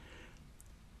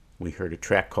 We heard a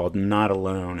track called Not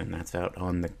Alone, and that's out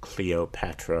on the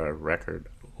Cleopatra record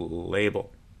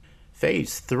label.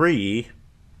 Phase 3,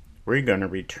 we're going to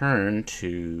return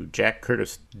to Jack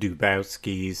Curtis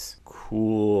Dubowski's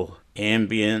cool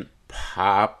ambient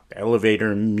pop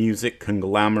elevator music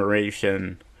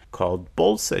conglomeration called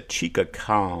Bolsa Chica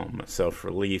Calm,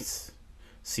 self-release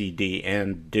CD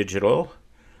and digital.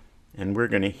 And we're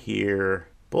going to hear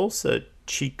Bolsa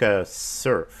Chica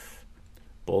Surf.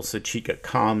 Bolsa Chica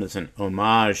Calm is an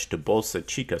homage to Bolsa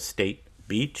Chica State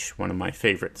Beach, one of my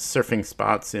favorite surfing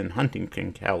spots in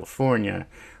Huntington, California,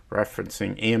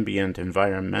 referencing ambient,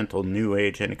 environmental, new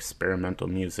age, and experimental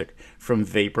music from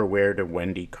vaporware to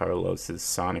Wendy Carlos's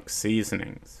sonic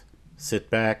seasonings. Sit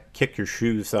back, kick your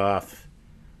shoes off,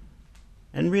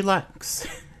 and relax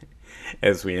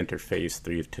as we enter phase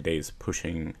 3 of today's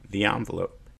Pushing the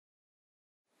Envelope.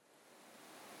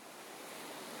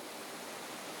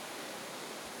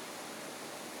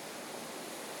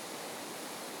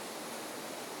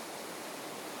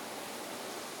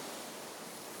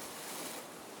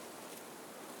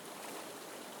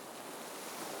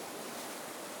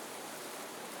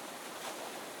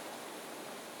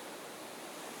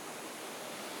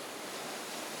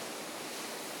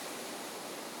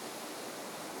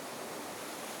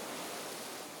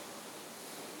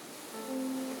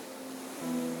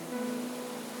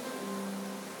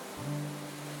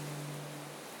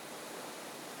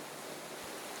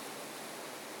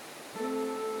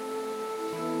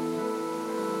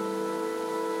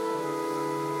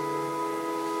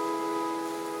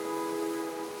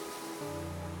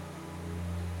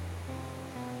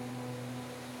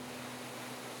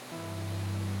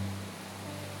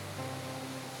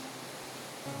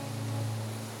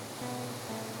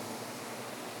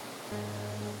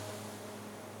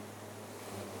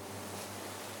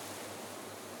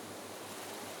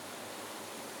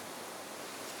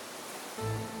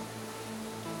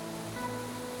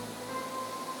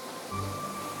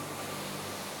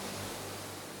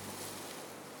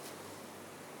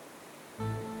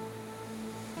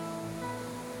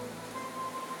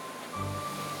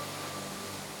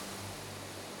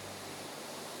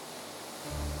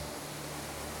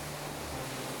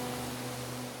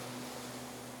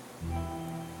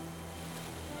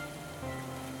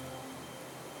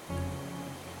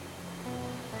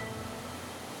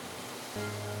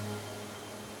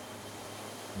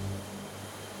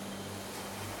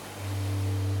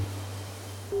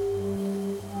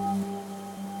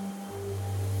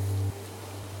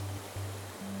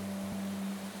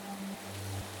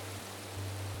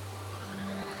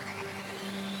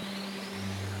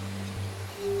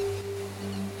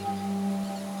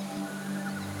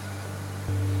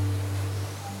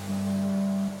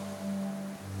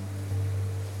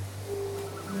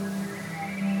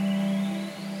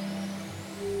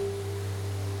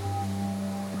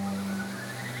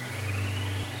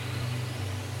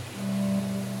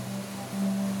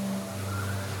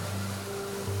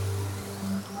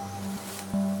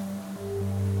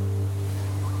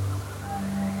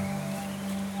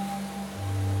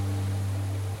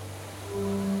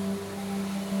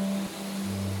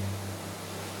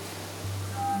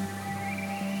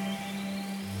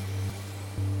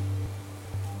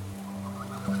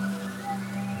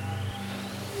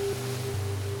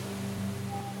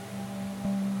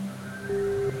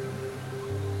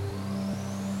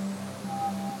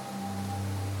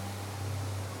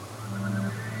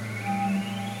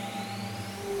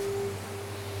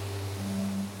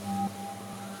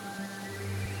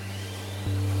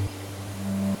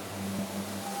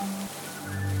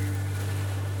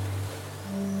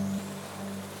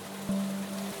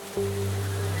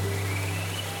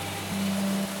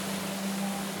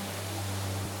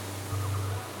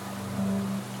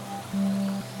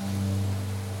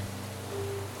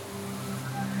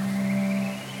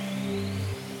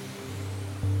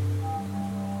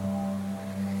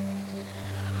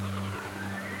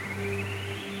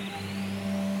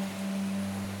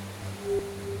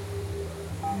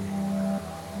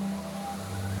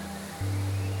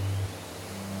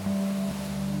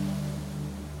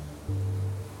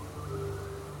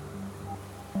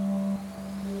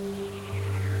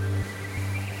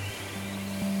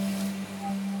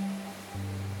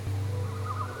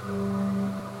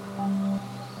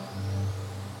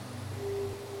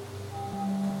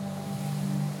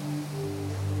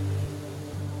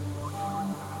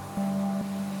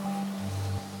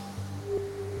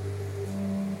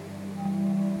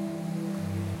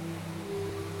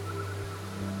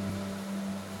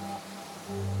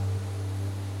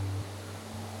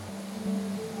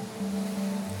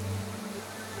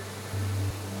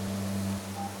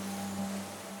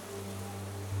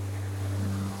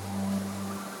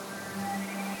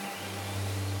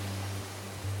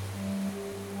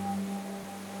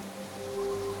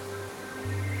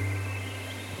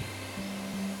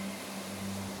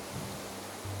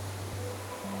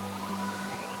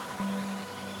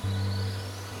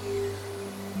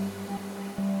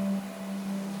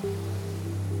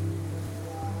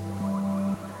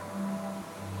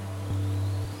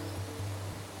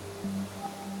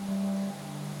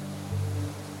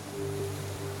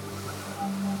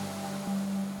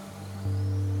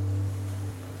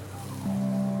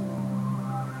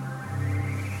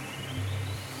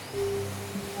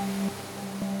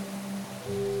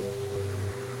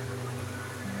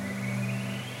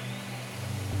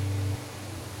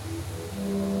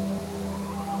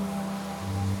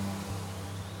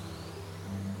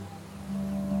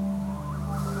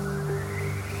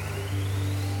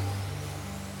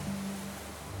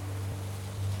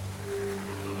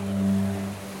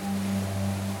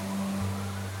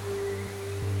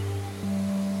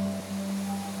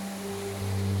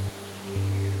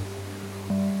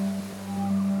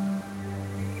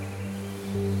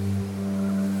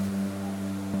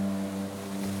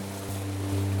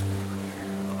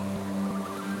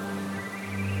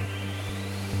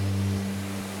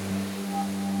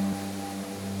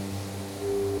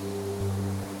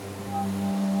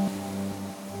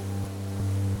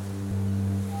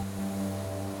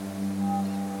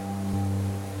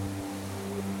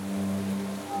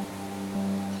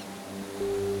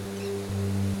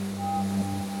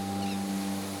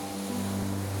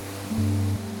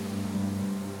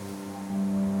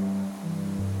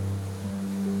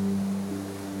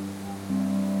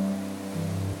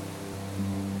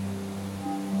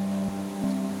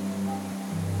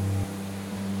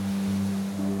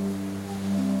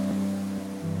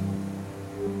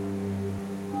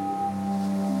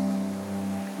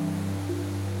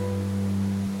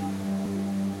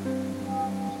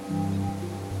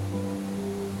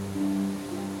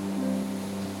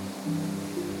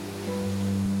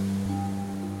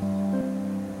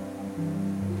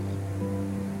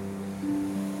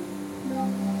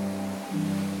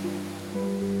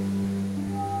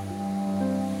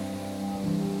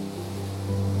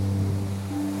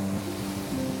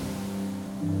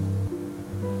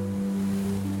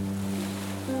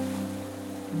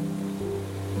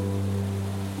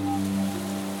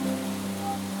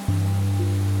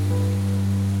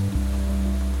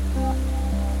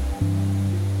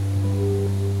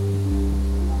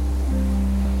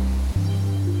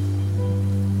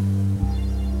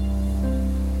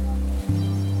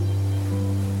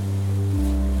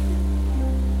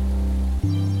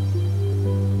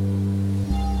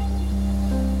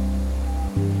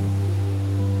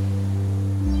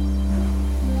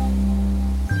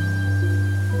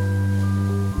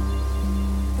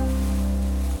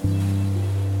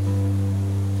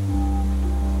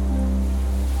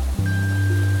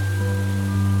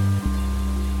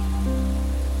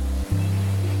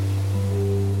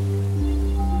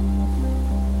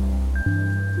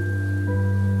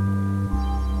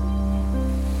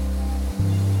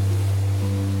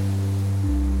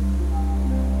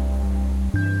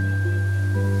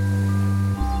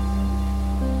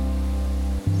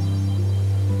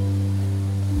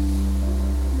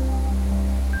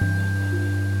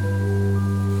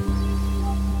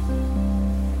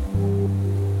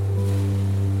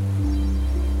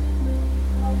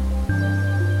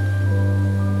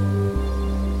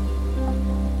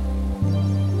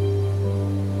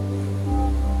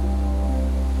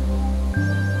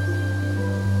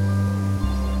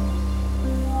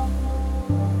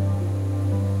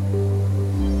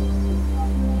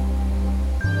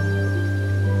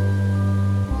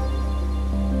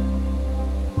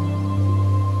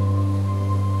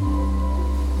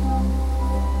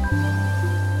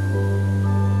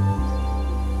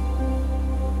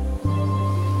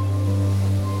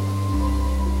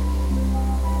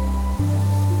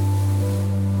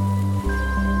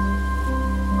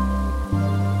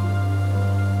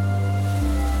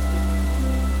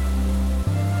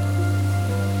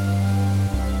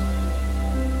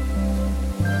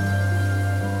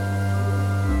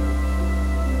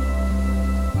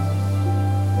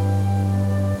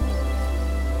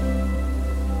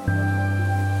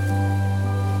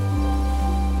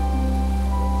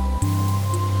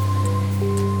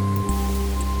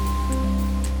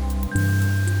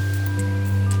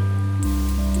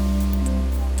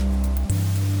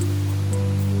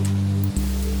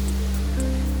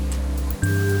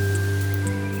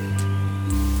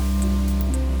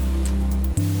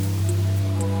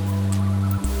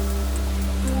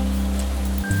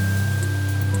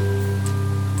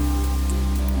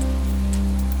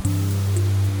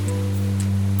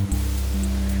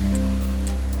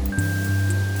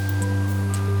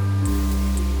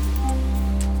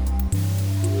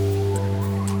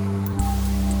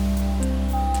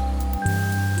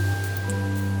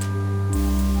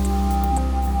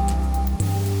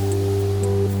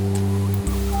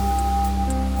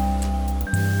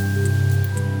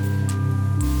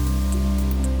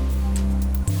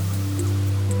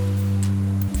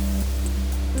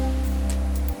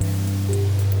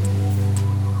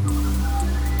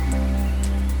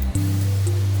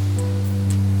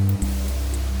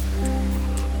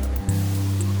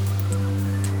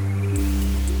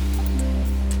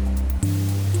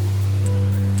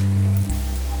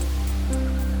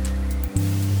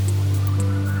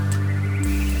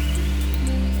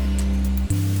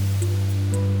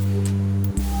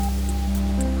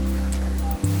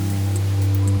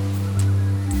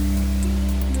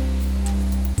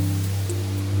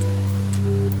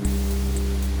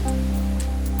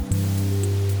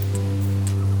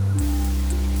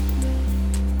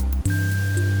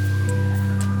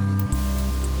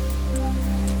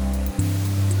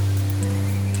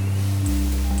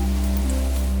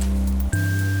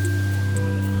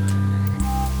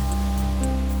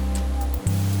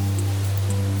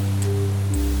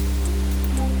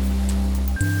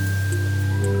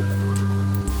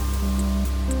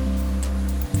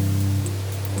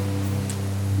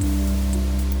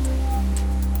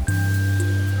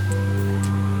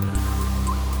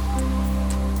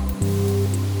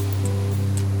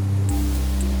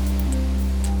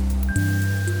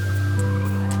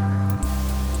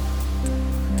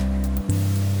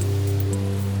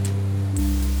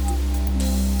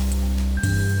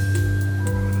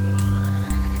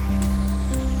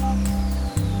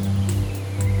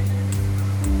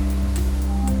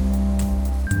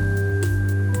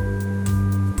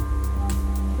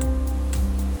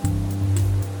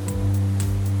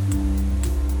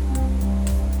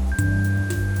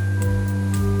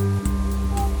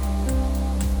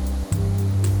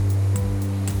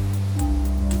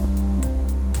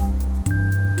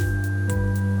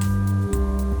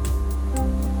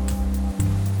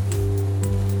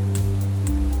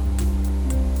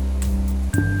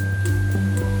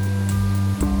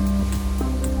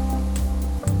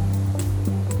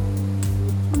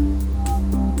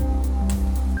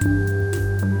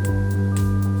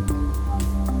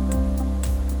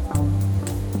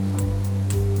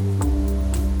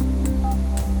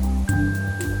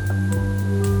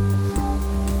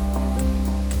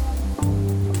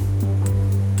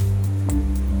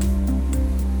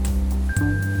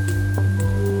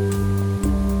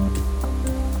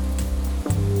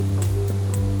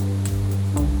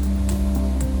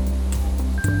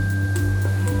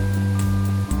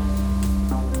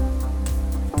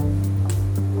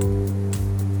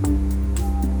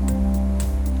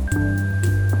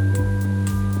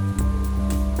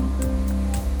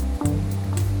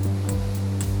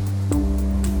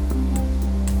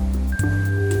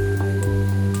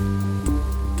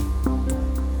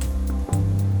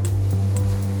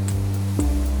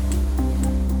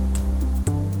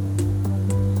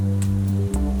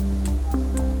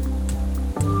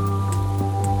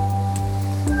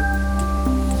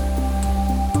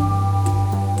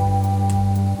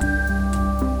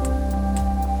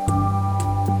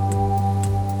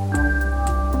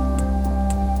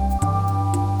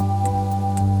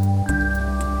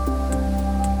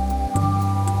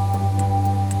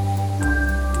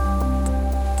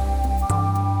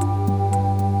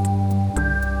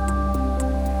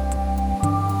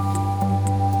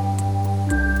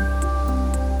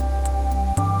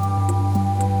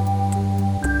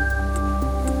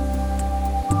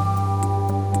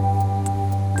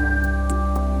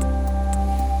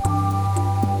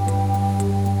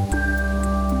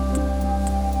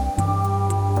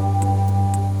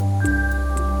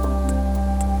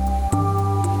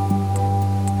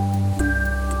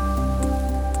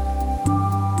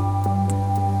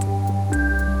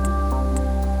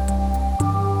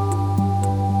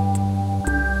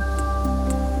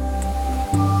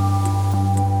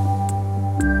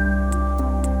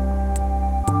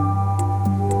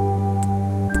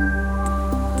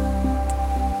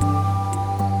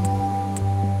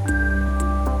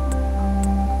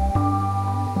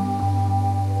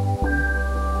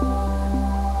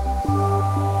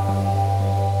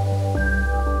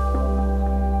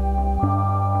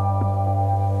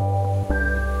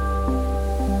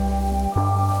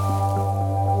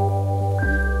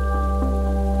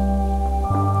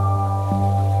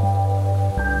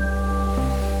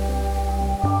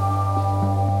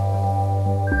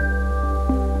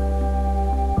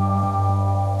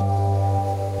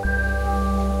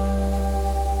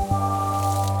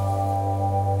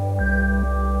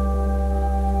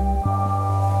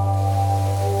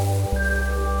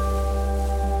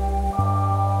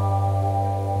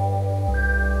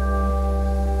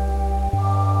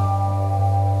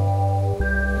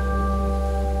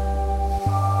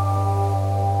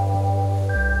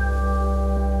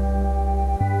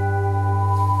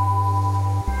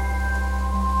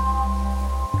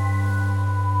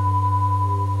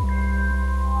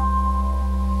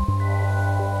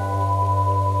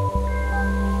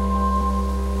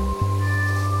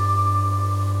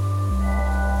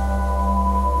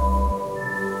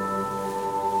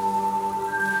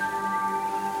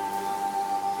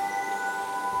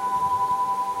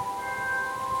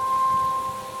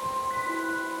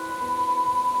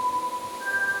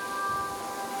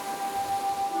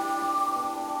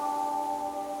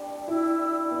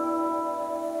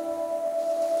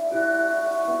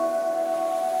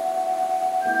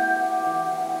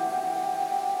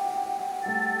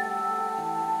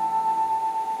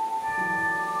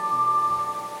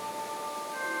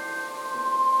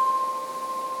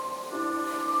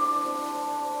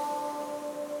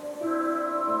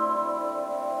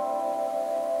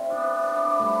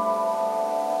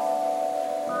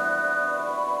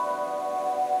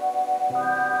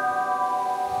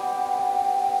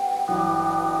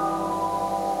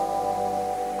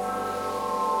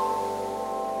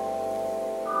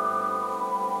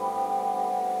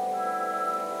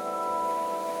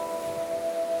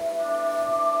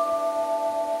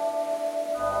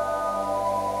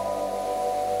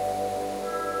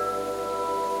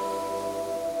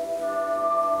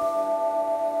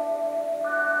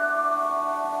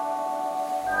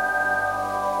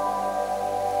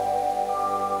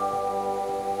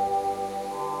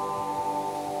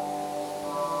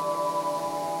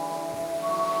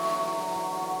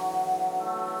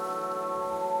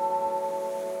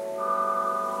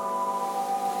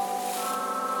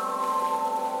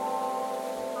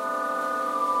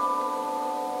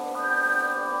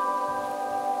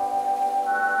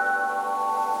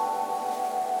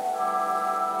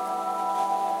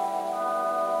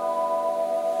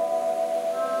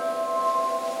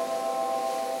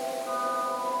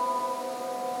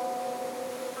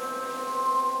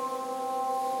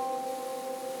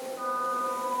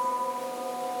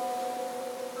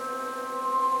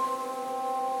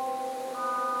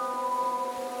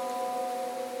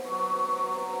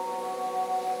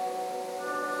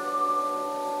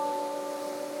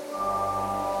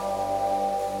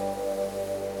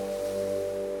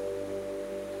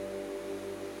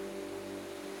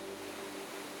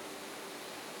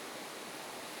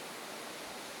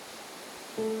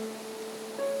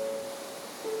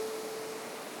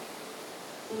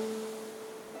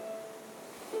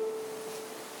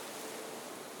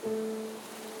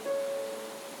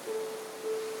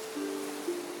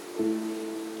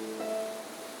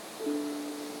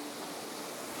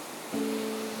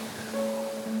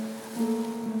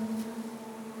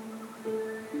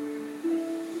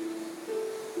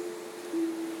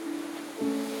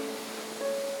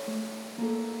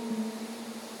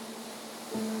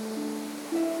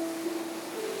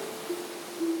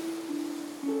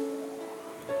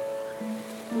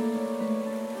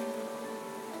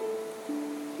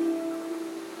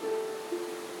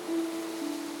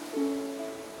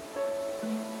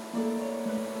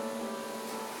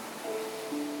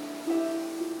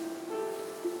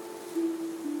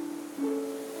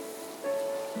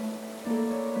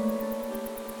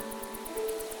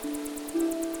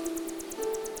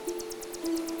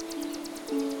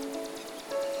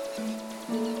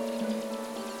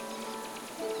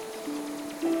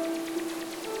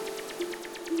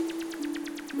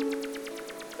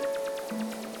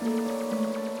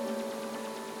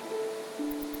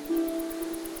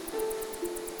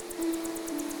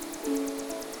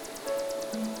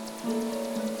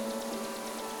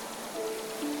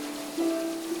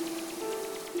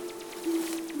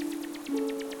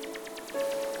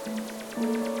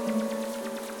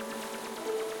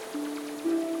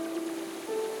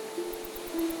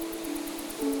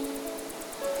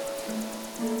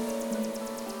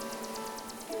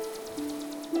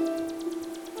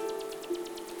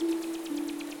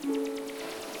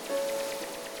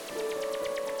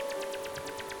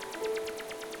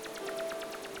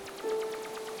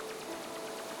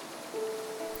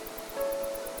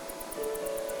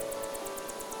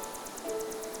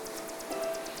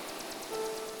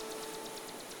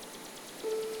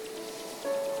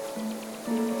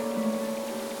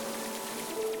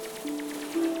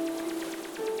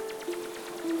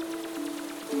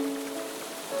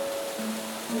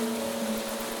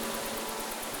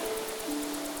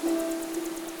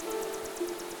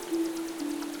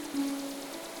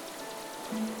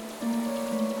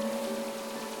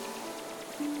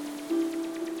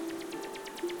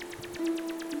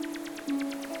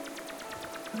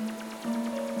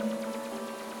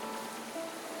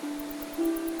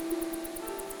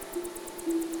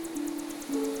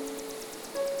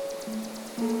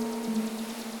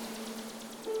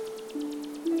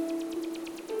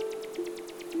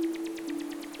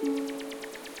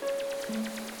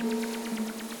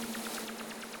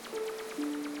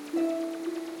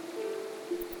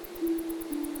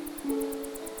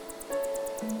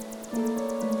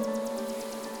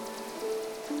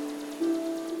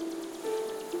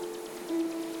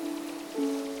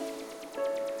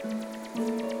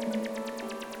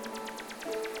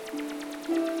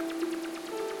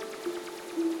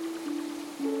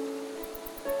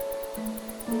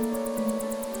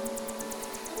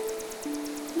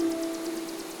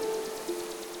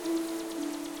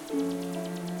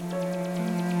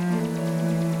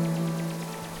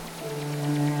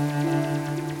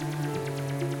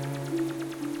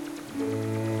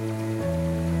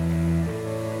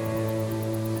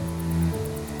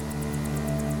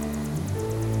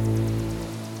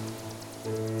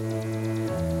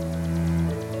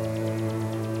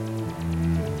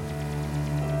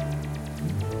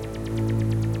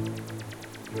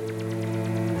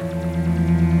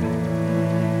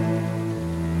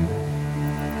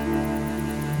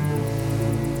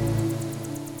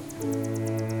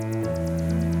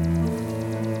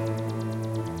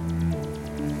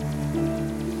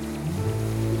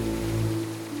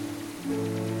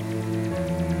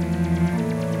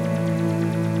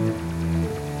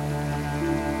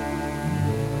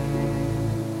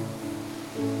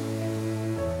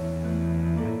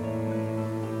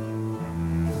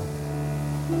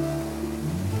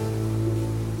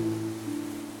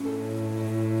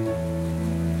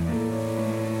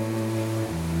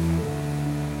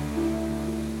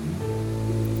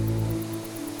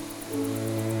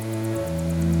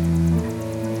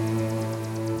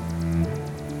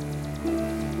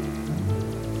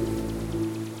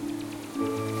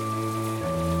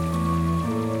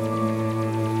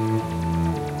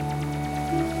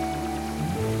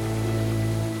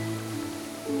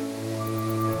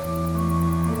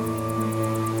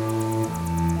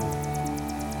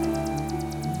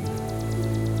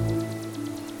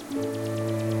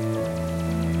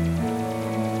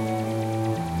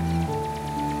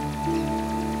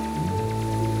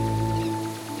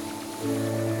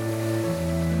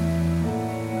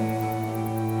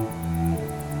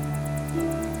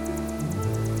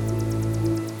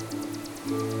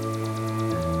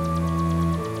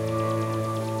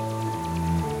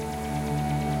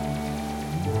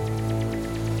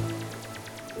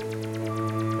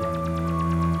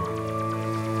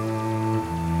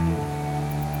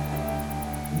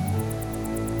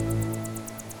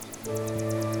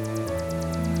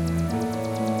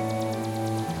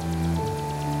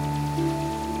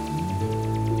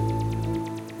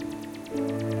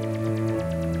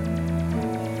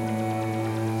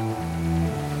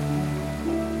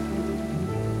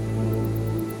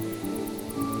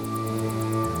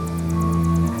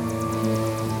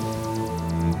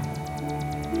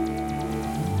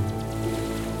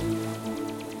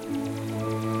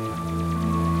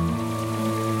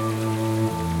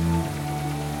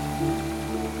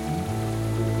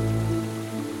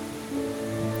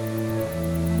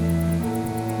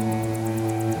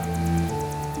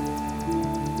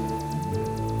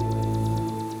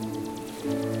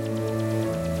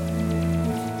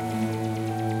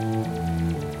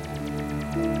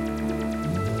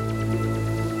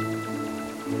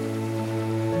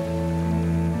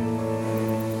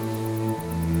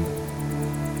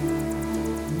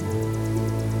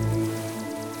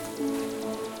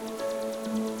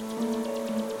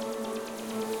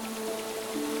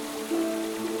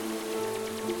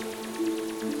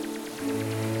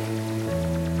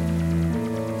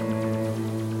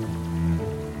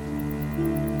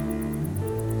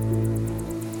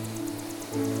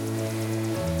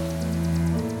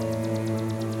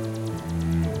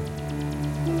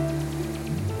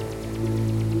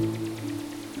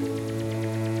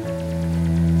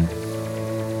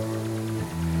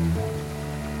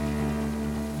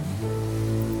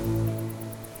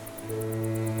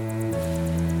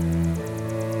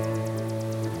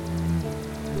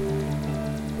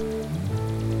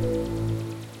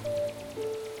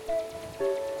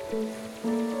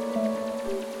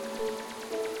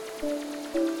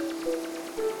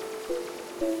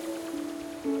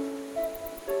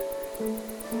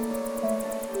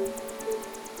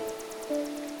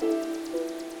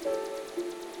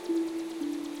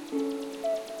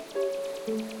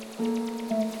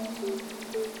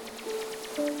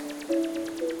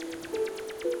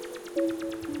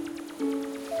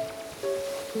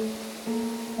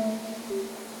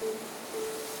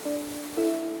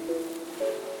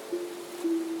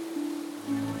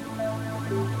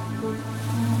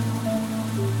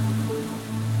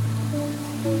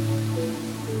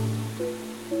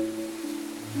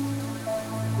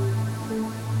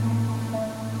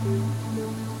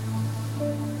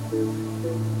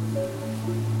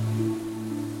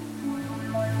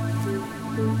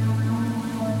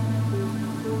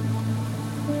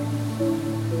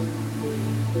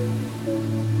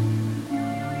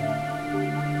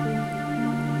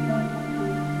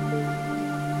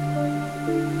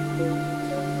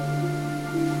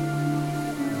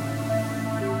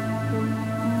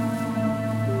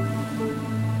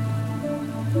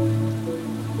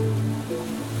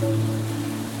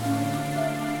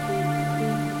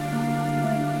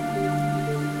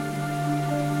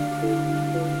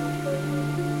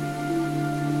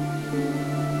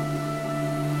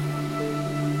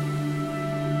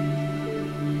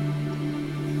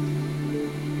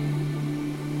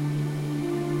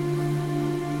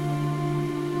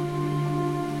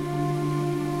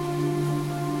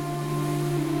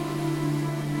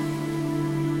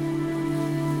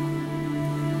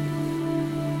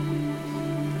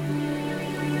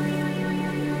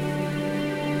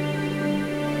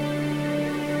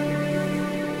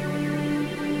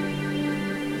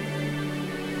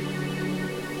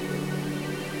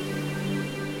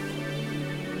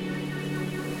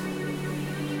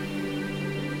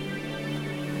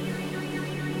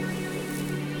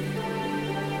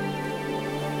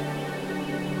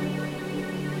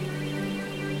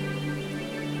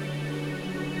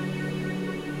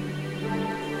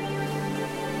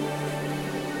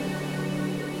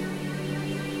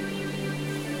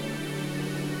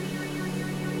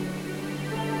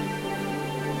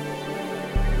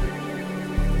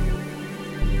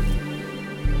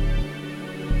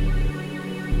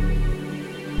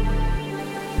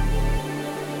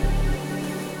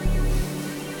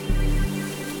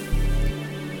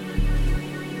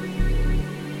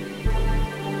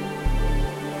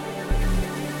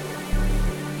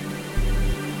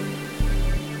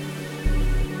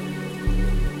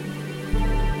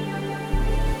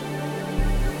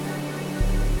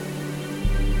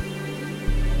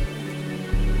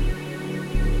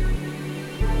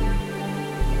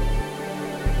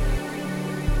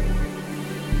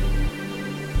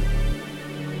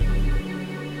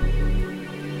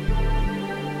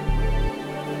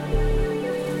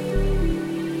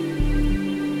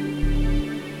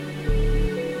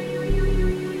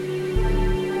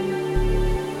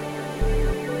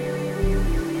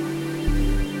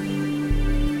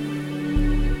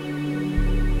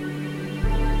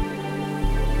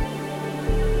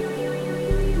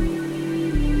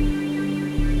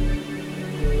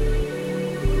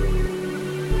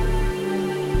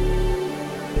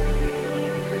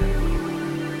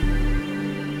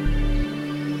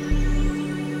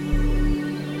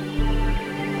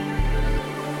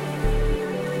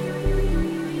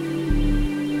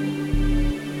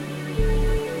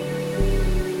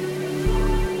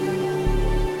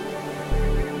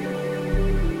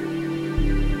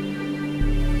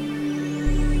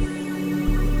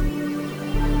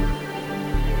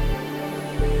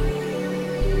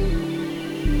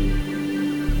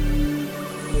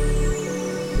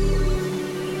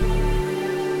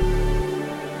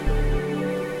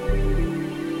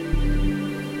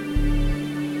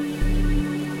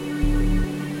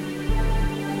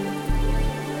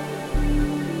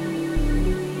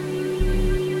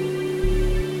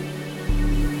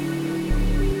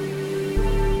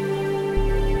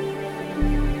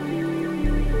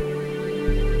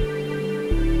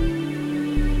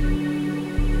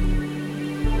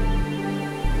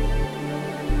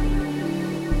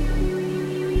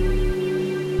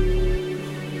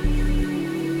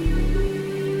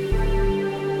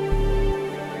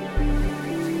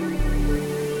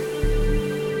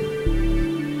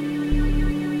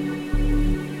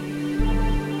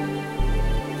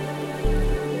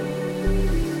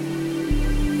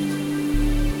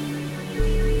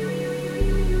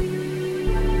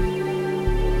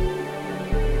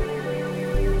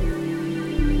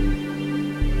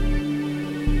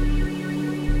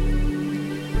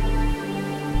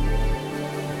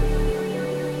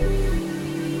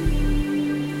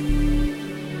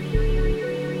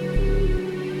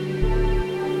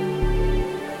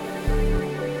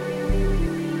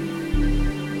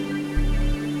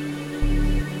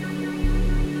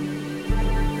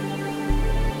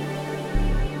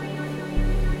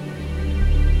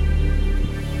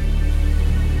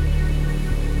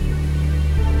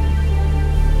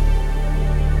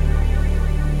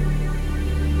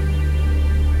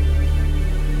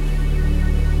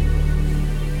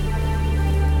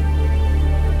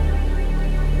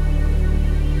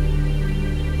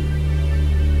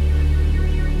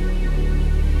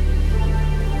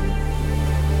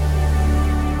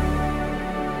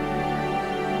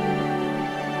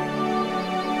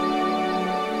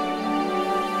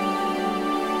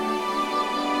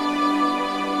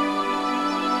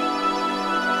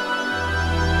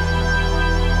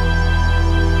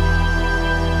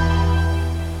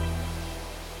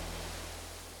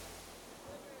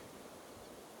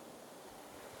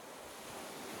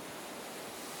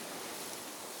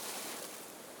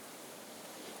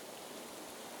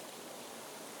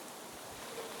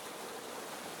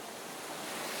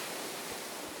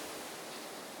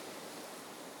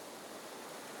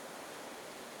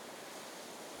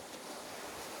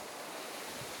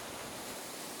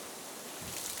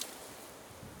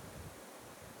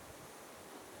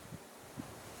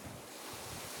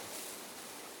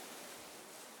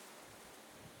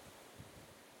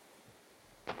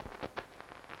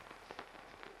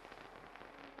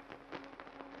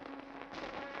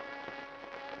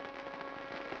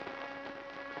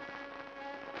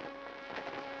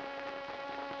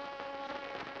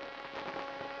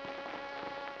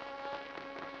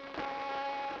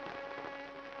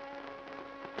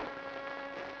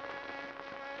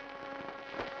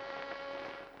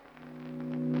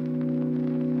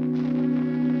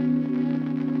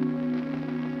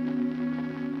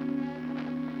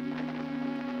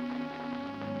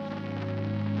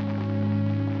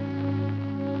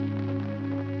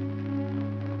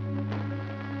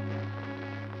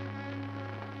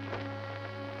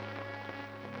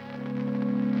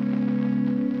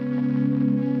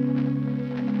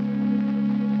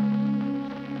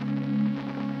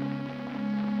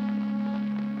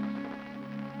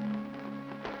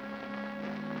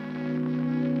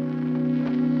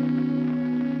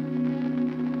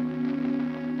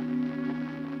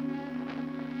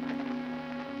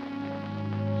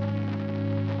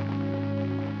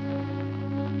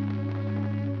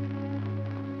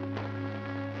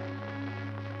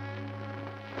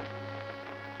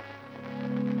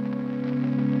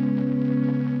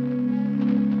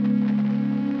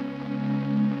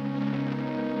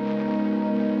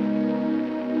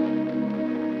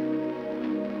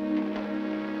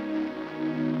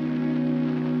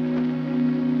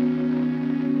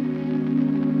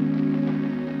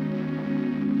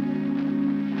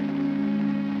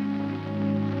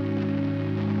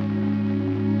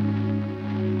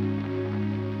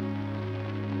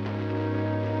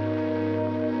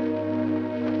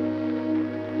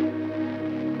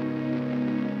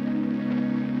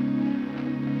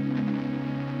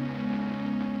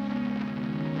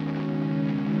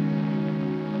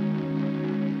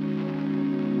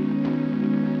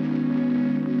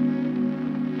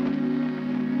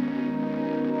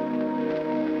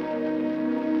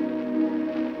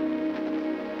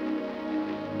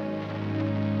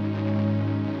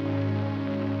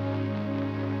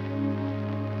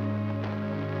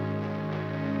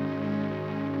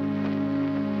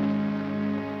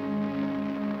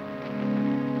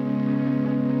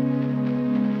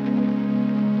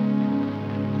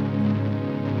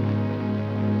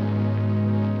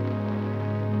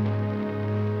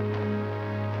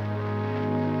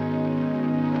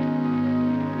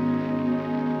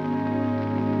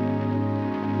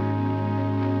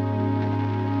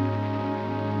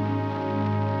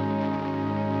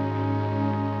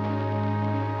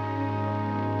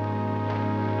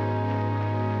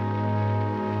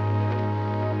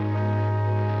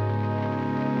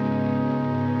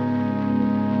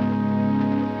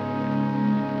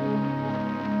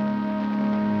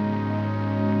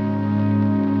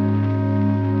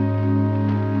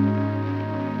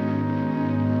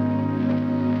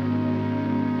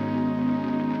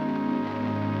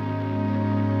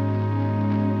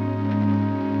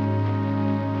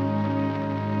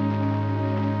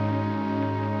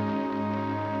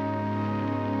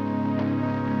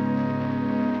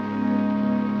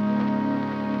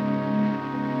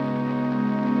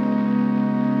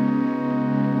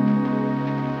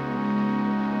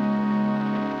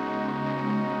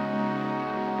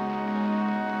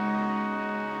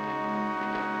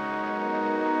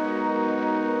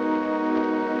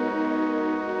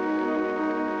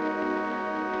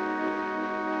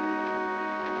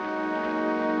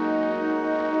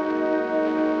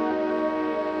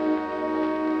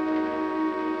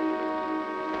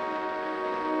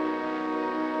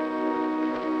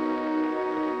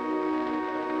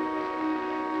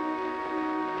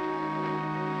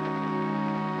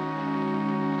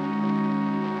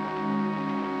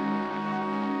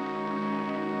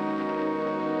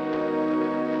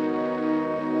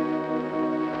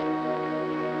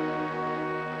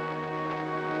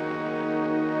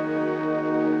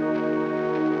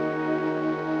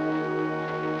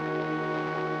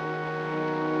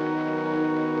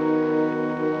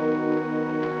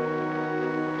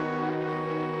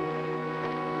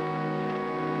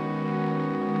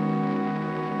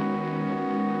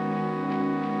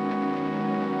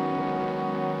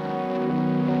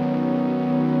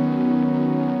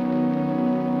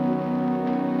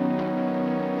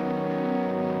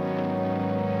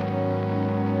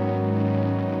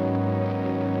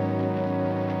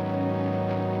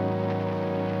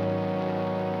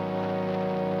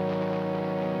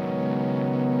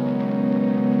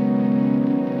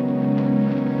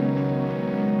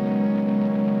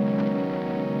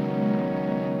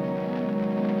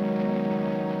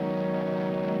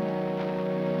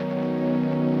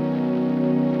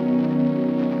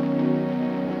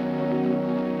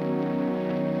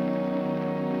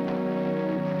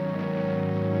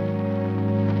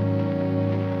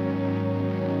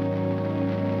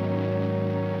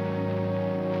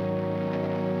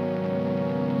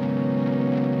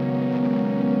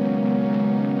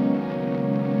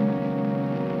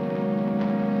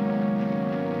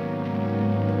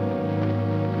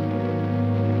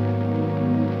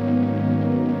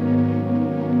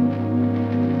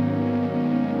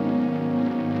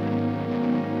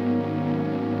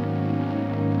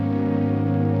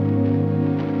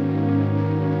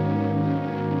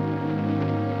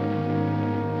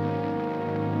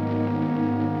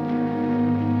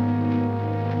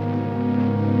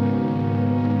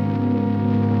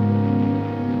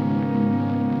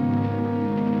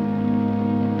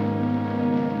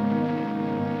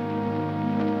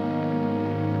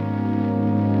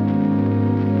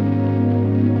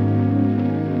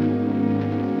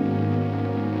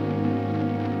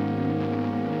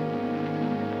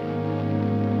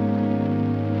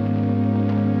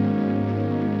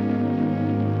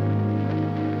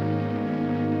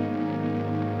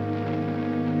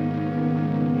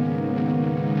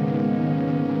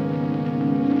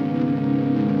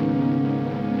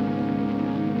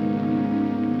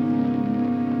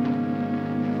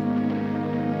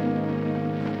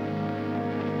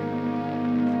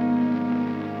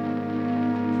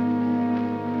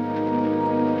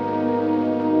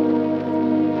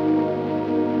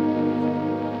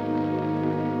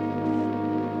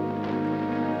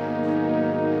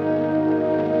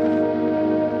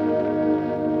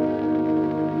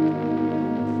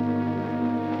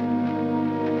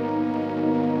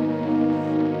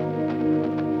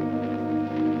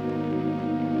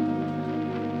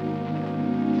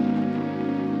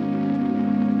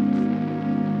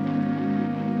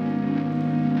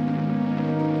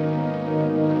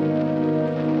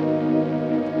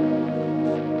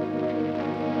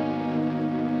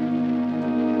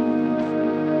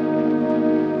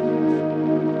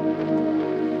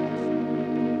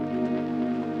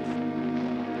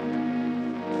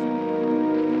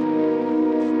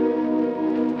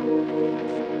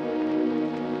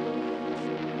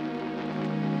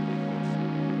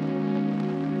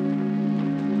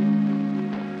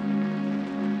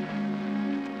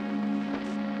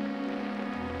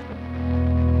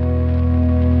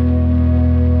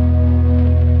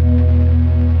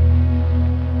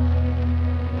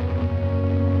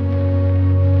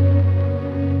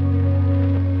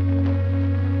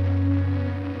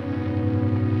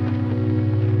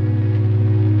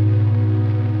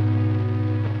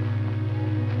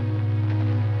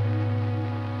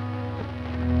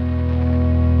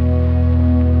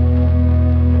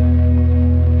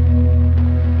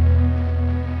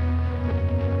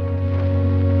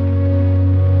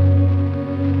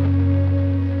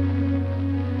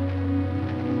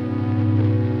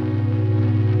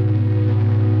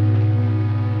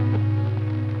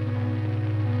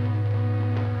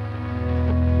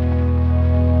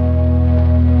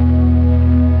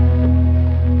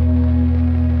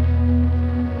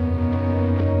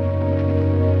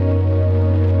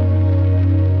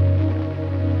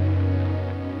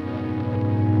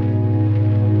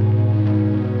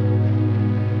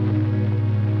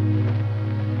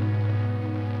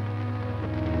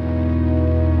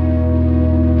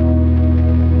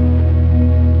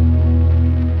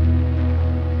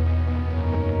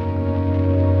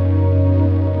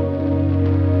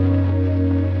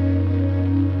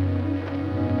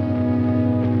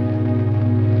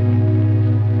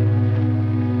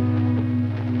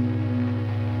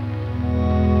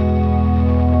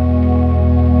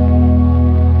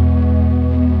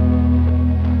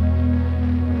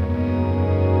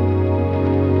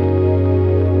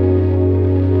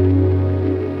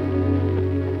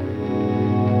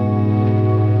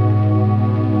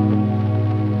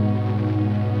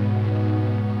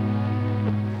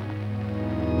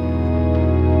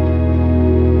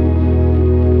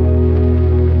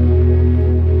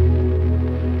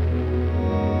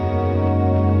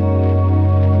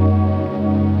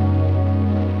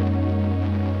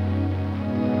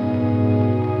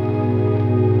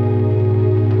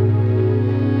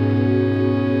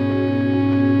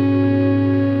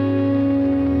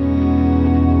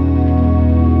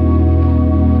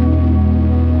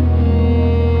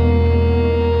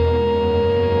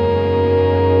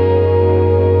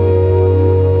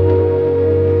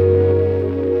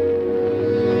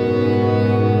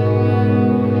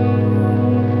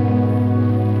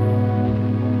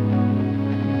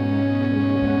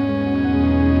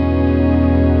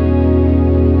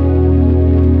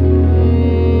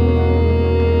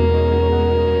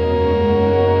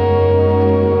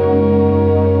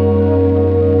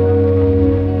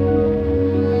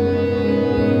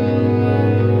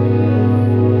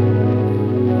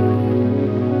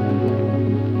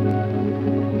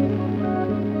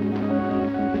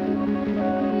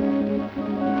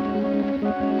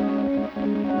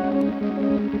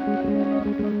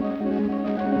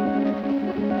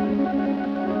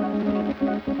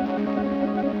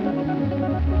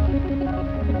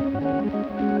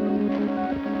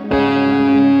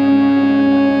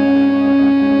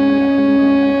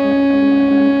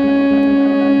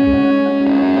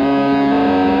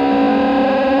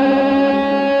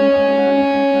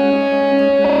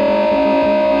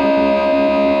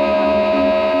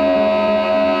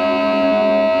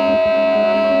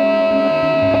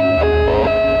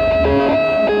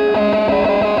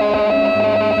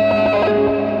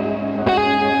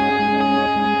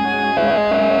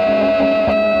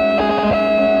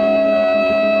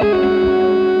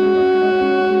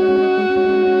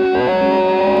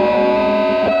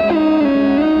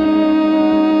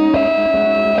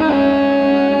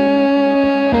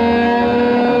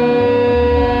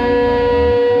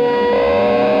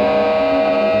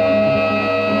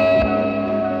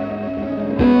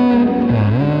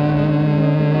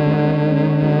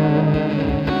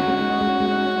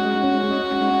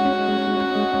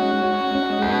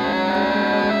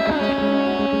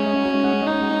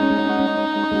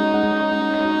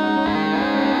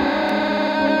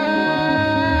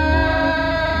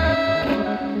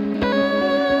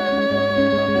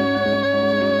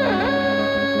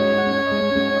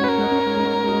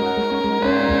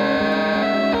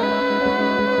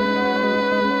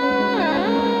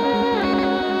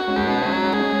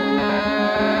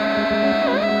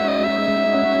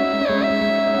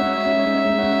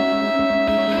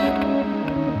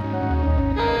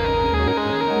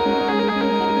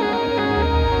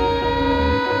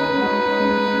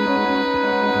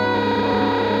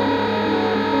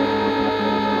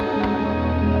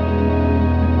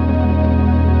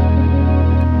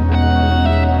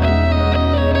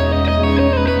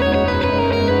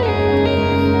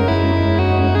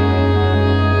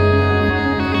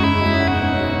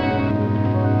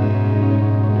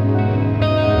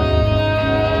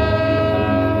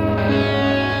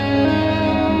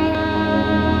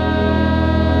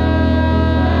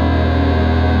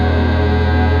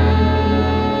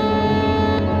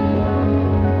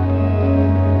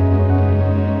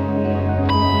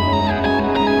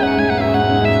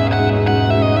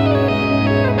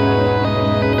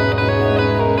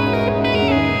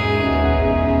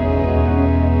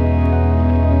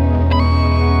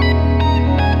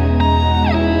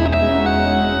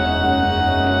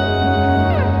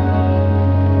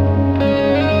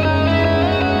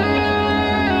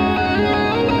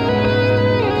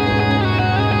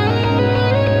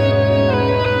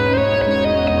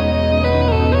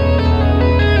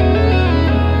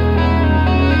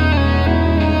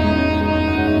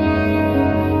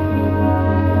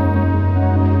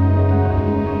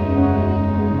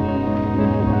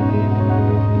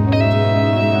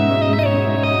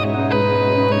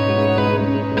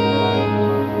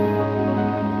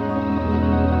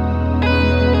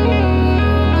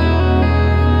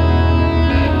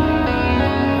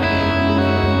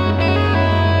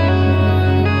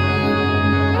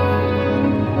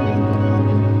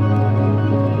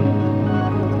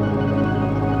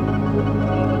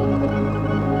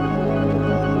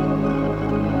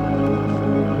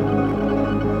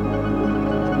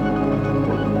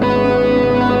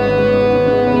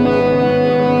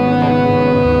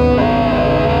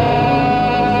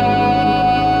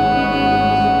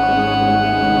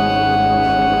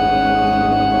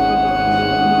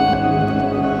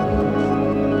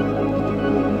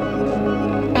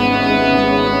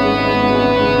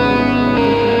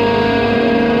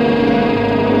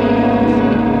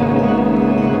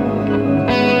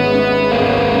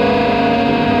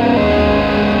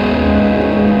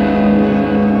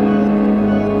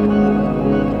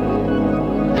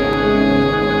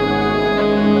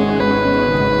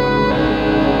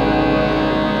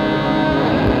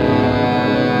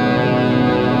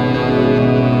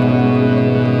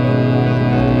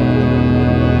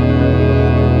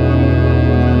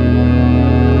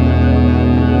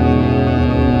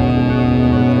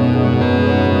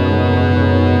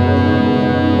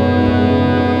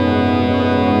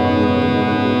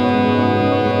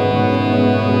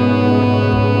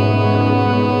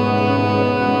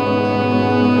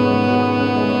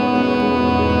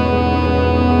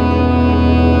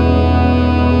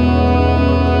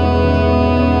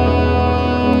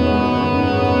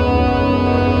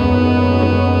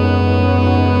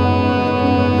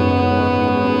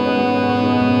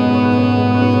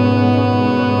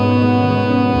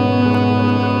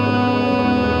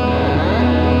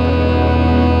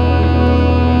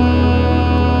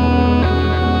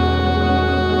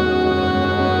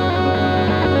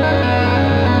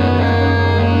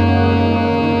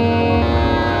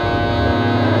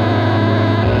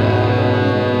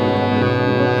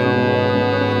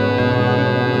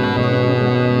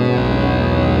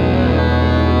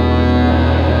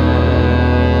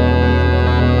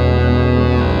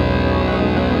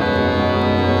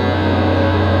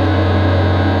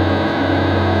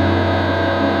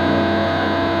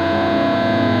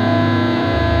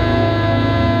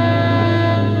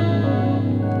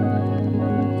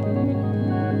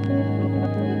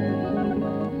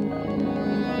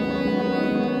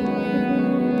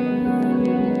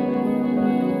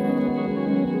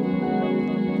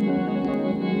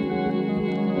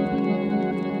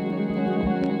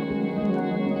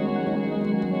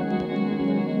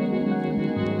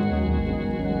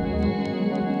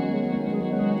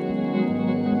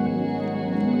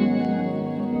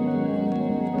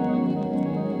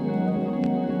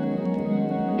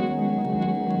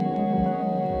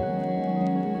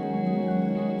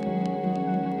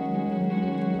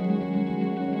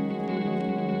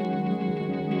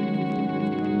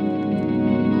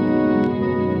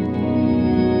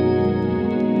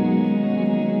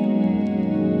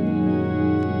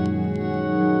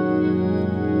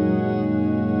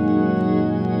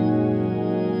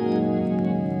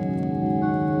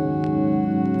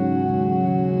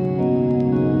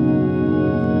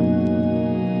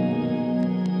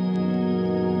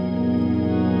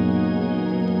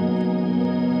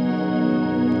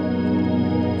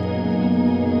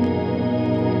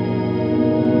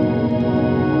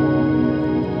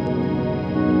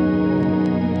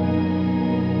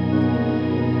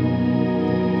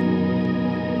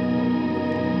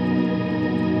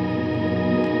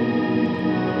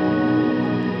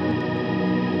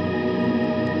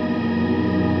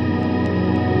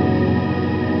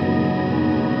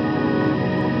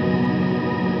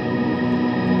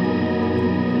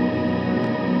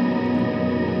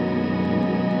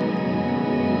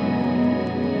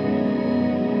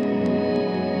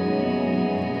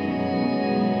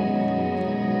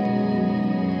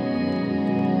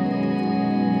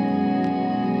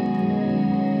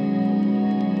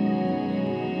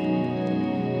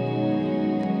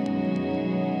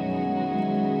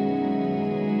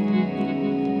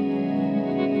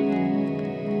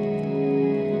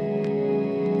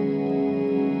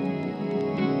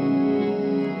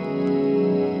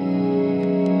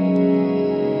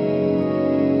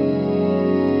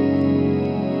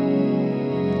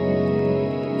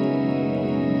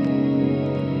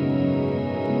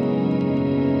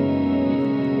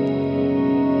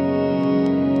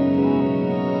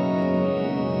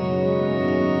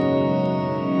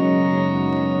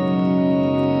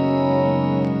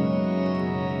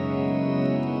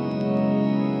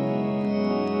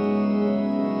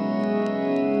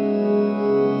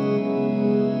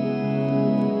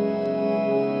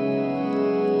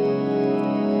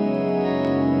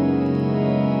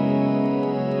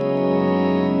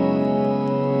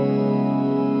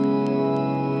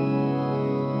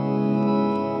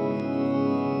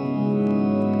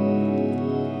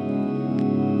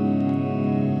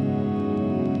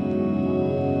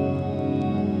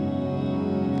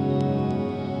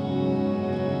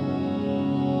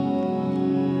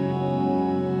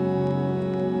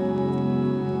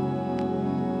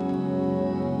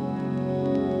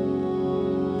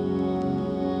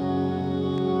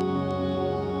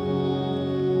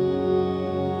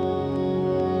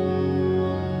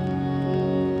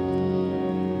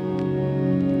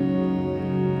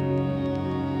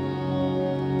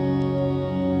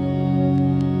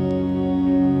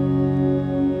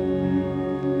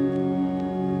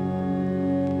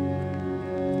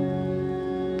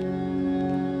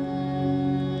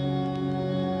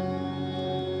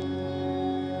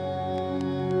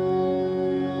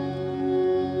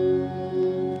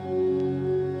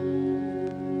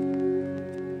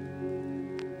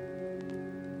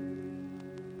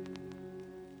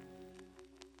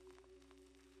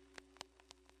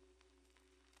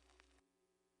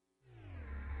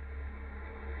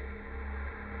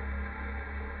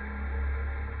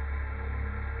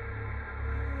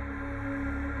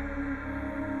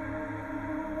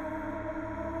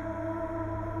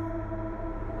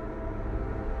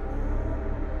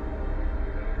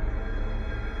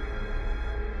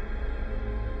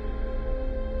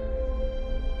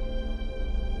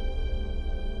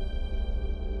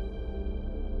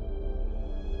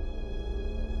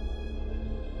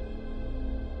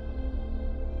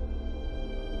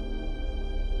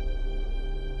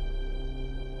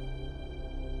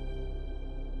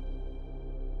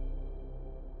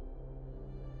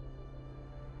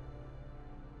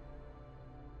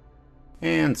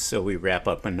 And so we wrap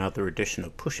up another edition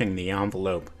of Pushing the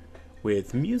Envelope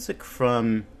with music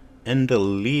from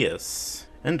Endelius.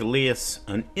 Endelius,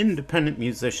 an independent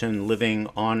musician living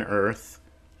on Earth,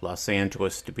 Los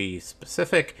Angeles to be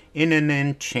specific, in an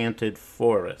enchanted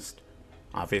forest.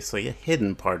 Obviously a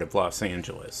hidden part of Los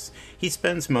Angeles. He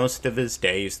spends most of his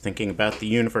days thinking about the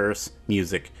universe,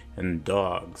 music, and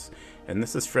dogs. And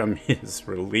this is from his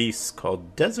release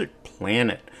called Desert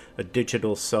Planet, a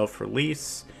digital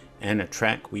self-release, and a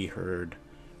track we heard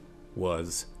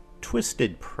was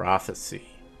Twisted Prophecy.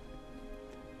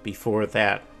 Before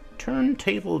that,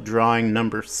 Turntable Drawing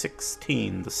number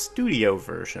 16, the studio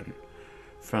version,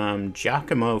 from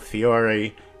Giacomo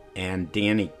Fiore and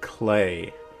Danny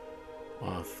Clay,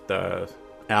 off the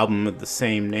album of the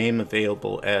same name,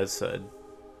 available as a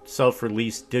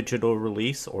self-release digital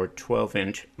release or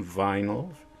 12-inch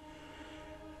vinyl.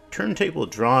 Turntable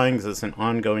Drawings is an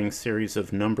ongoing series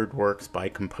of numbered works by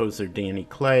composer Danny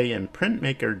Clay and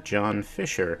printmaker John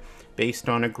Fisher, based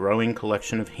on a growing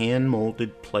collection of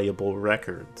hand-molded playable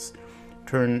records.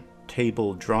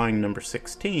 Turntable Drawing number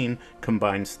 16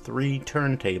 combines 3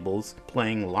 turntables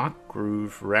playing lock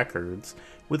groove records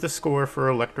with a score for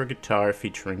electric guitar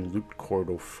featuring looped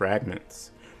chordal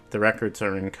fragments. The records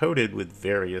are encoded with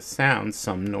various sounds,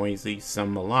 some noisy,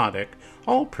 some melodic,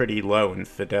 all pretty low in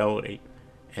fidelity.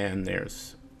 And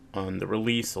there's, on the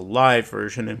release, a live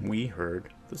version, and we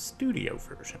heard the studio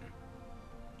version.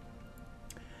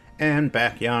 And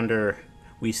back yonder,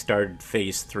 we started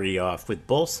Phase 3 off with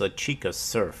Bolsa Chica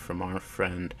Surf from our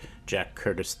friend Jack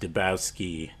Curtis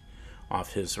Dubowski,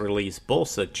 off his release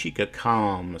Bolsa Chica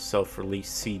Calm, a self-release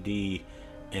CD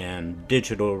and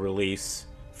digital release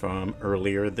from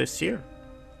earlier this year.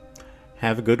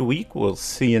 Have a good week. We'll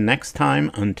see you next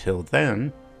time. Until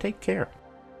then, take care.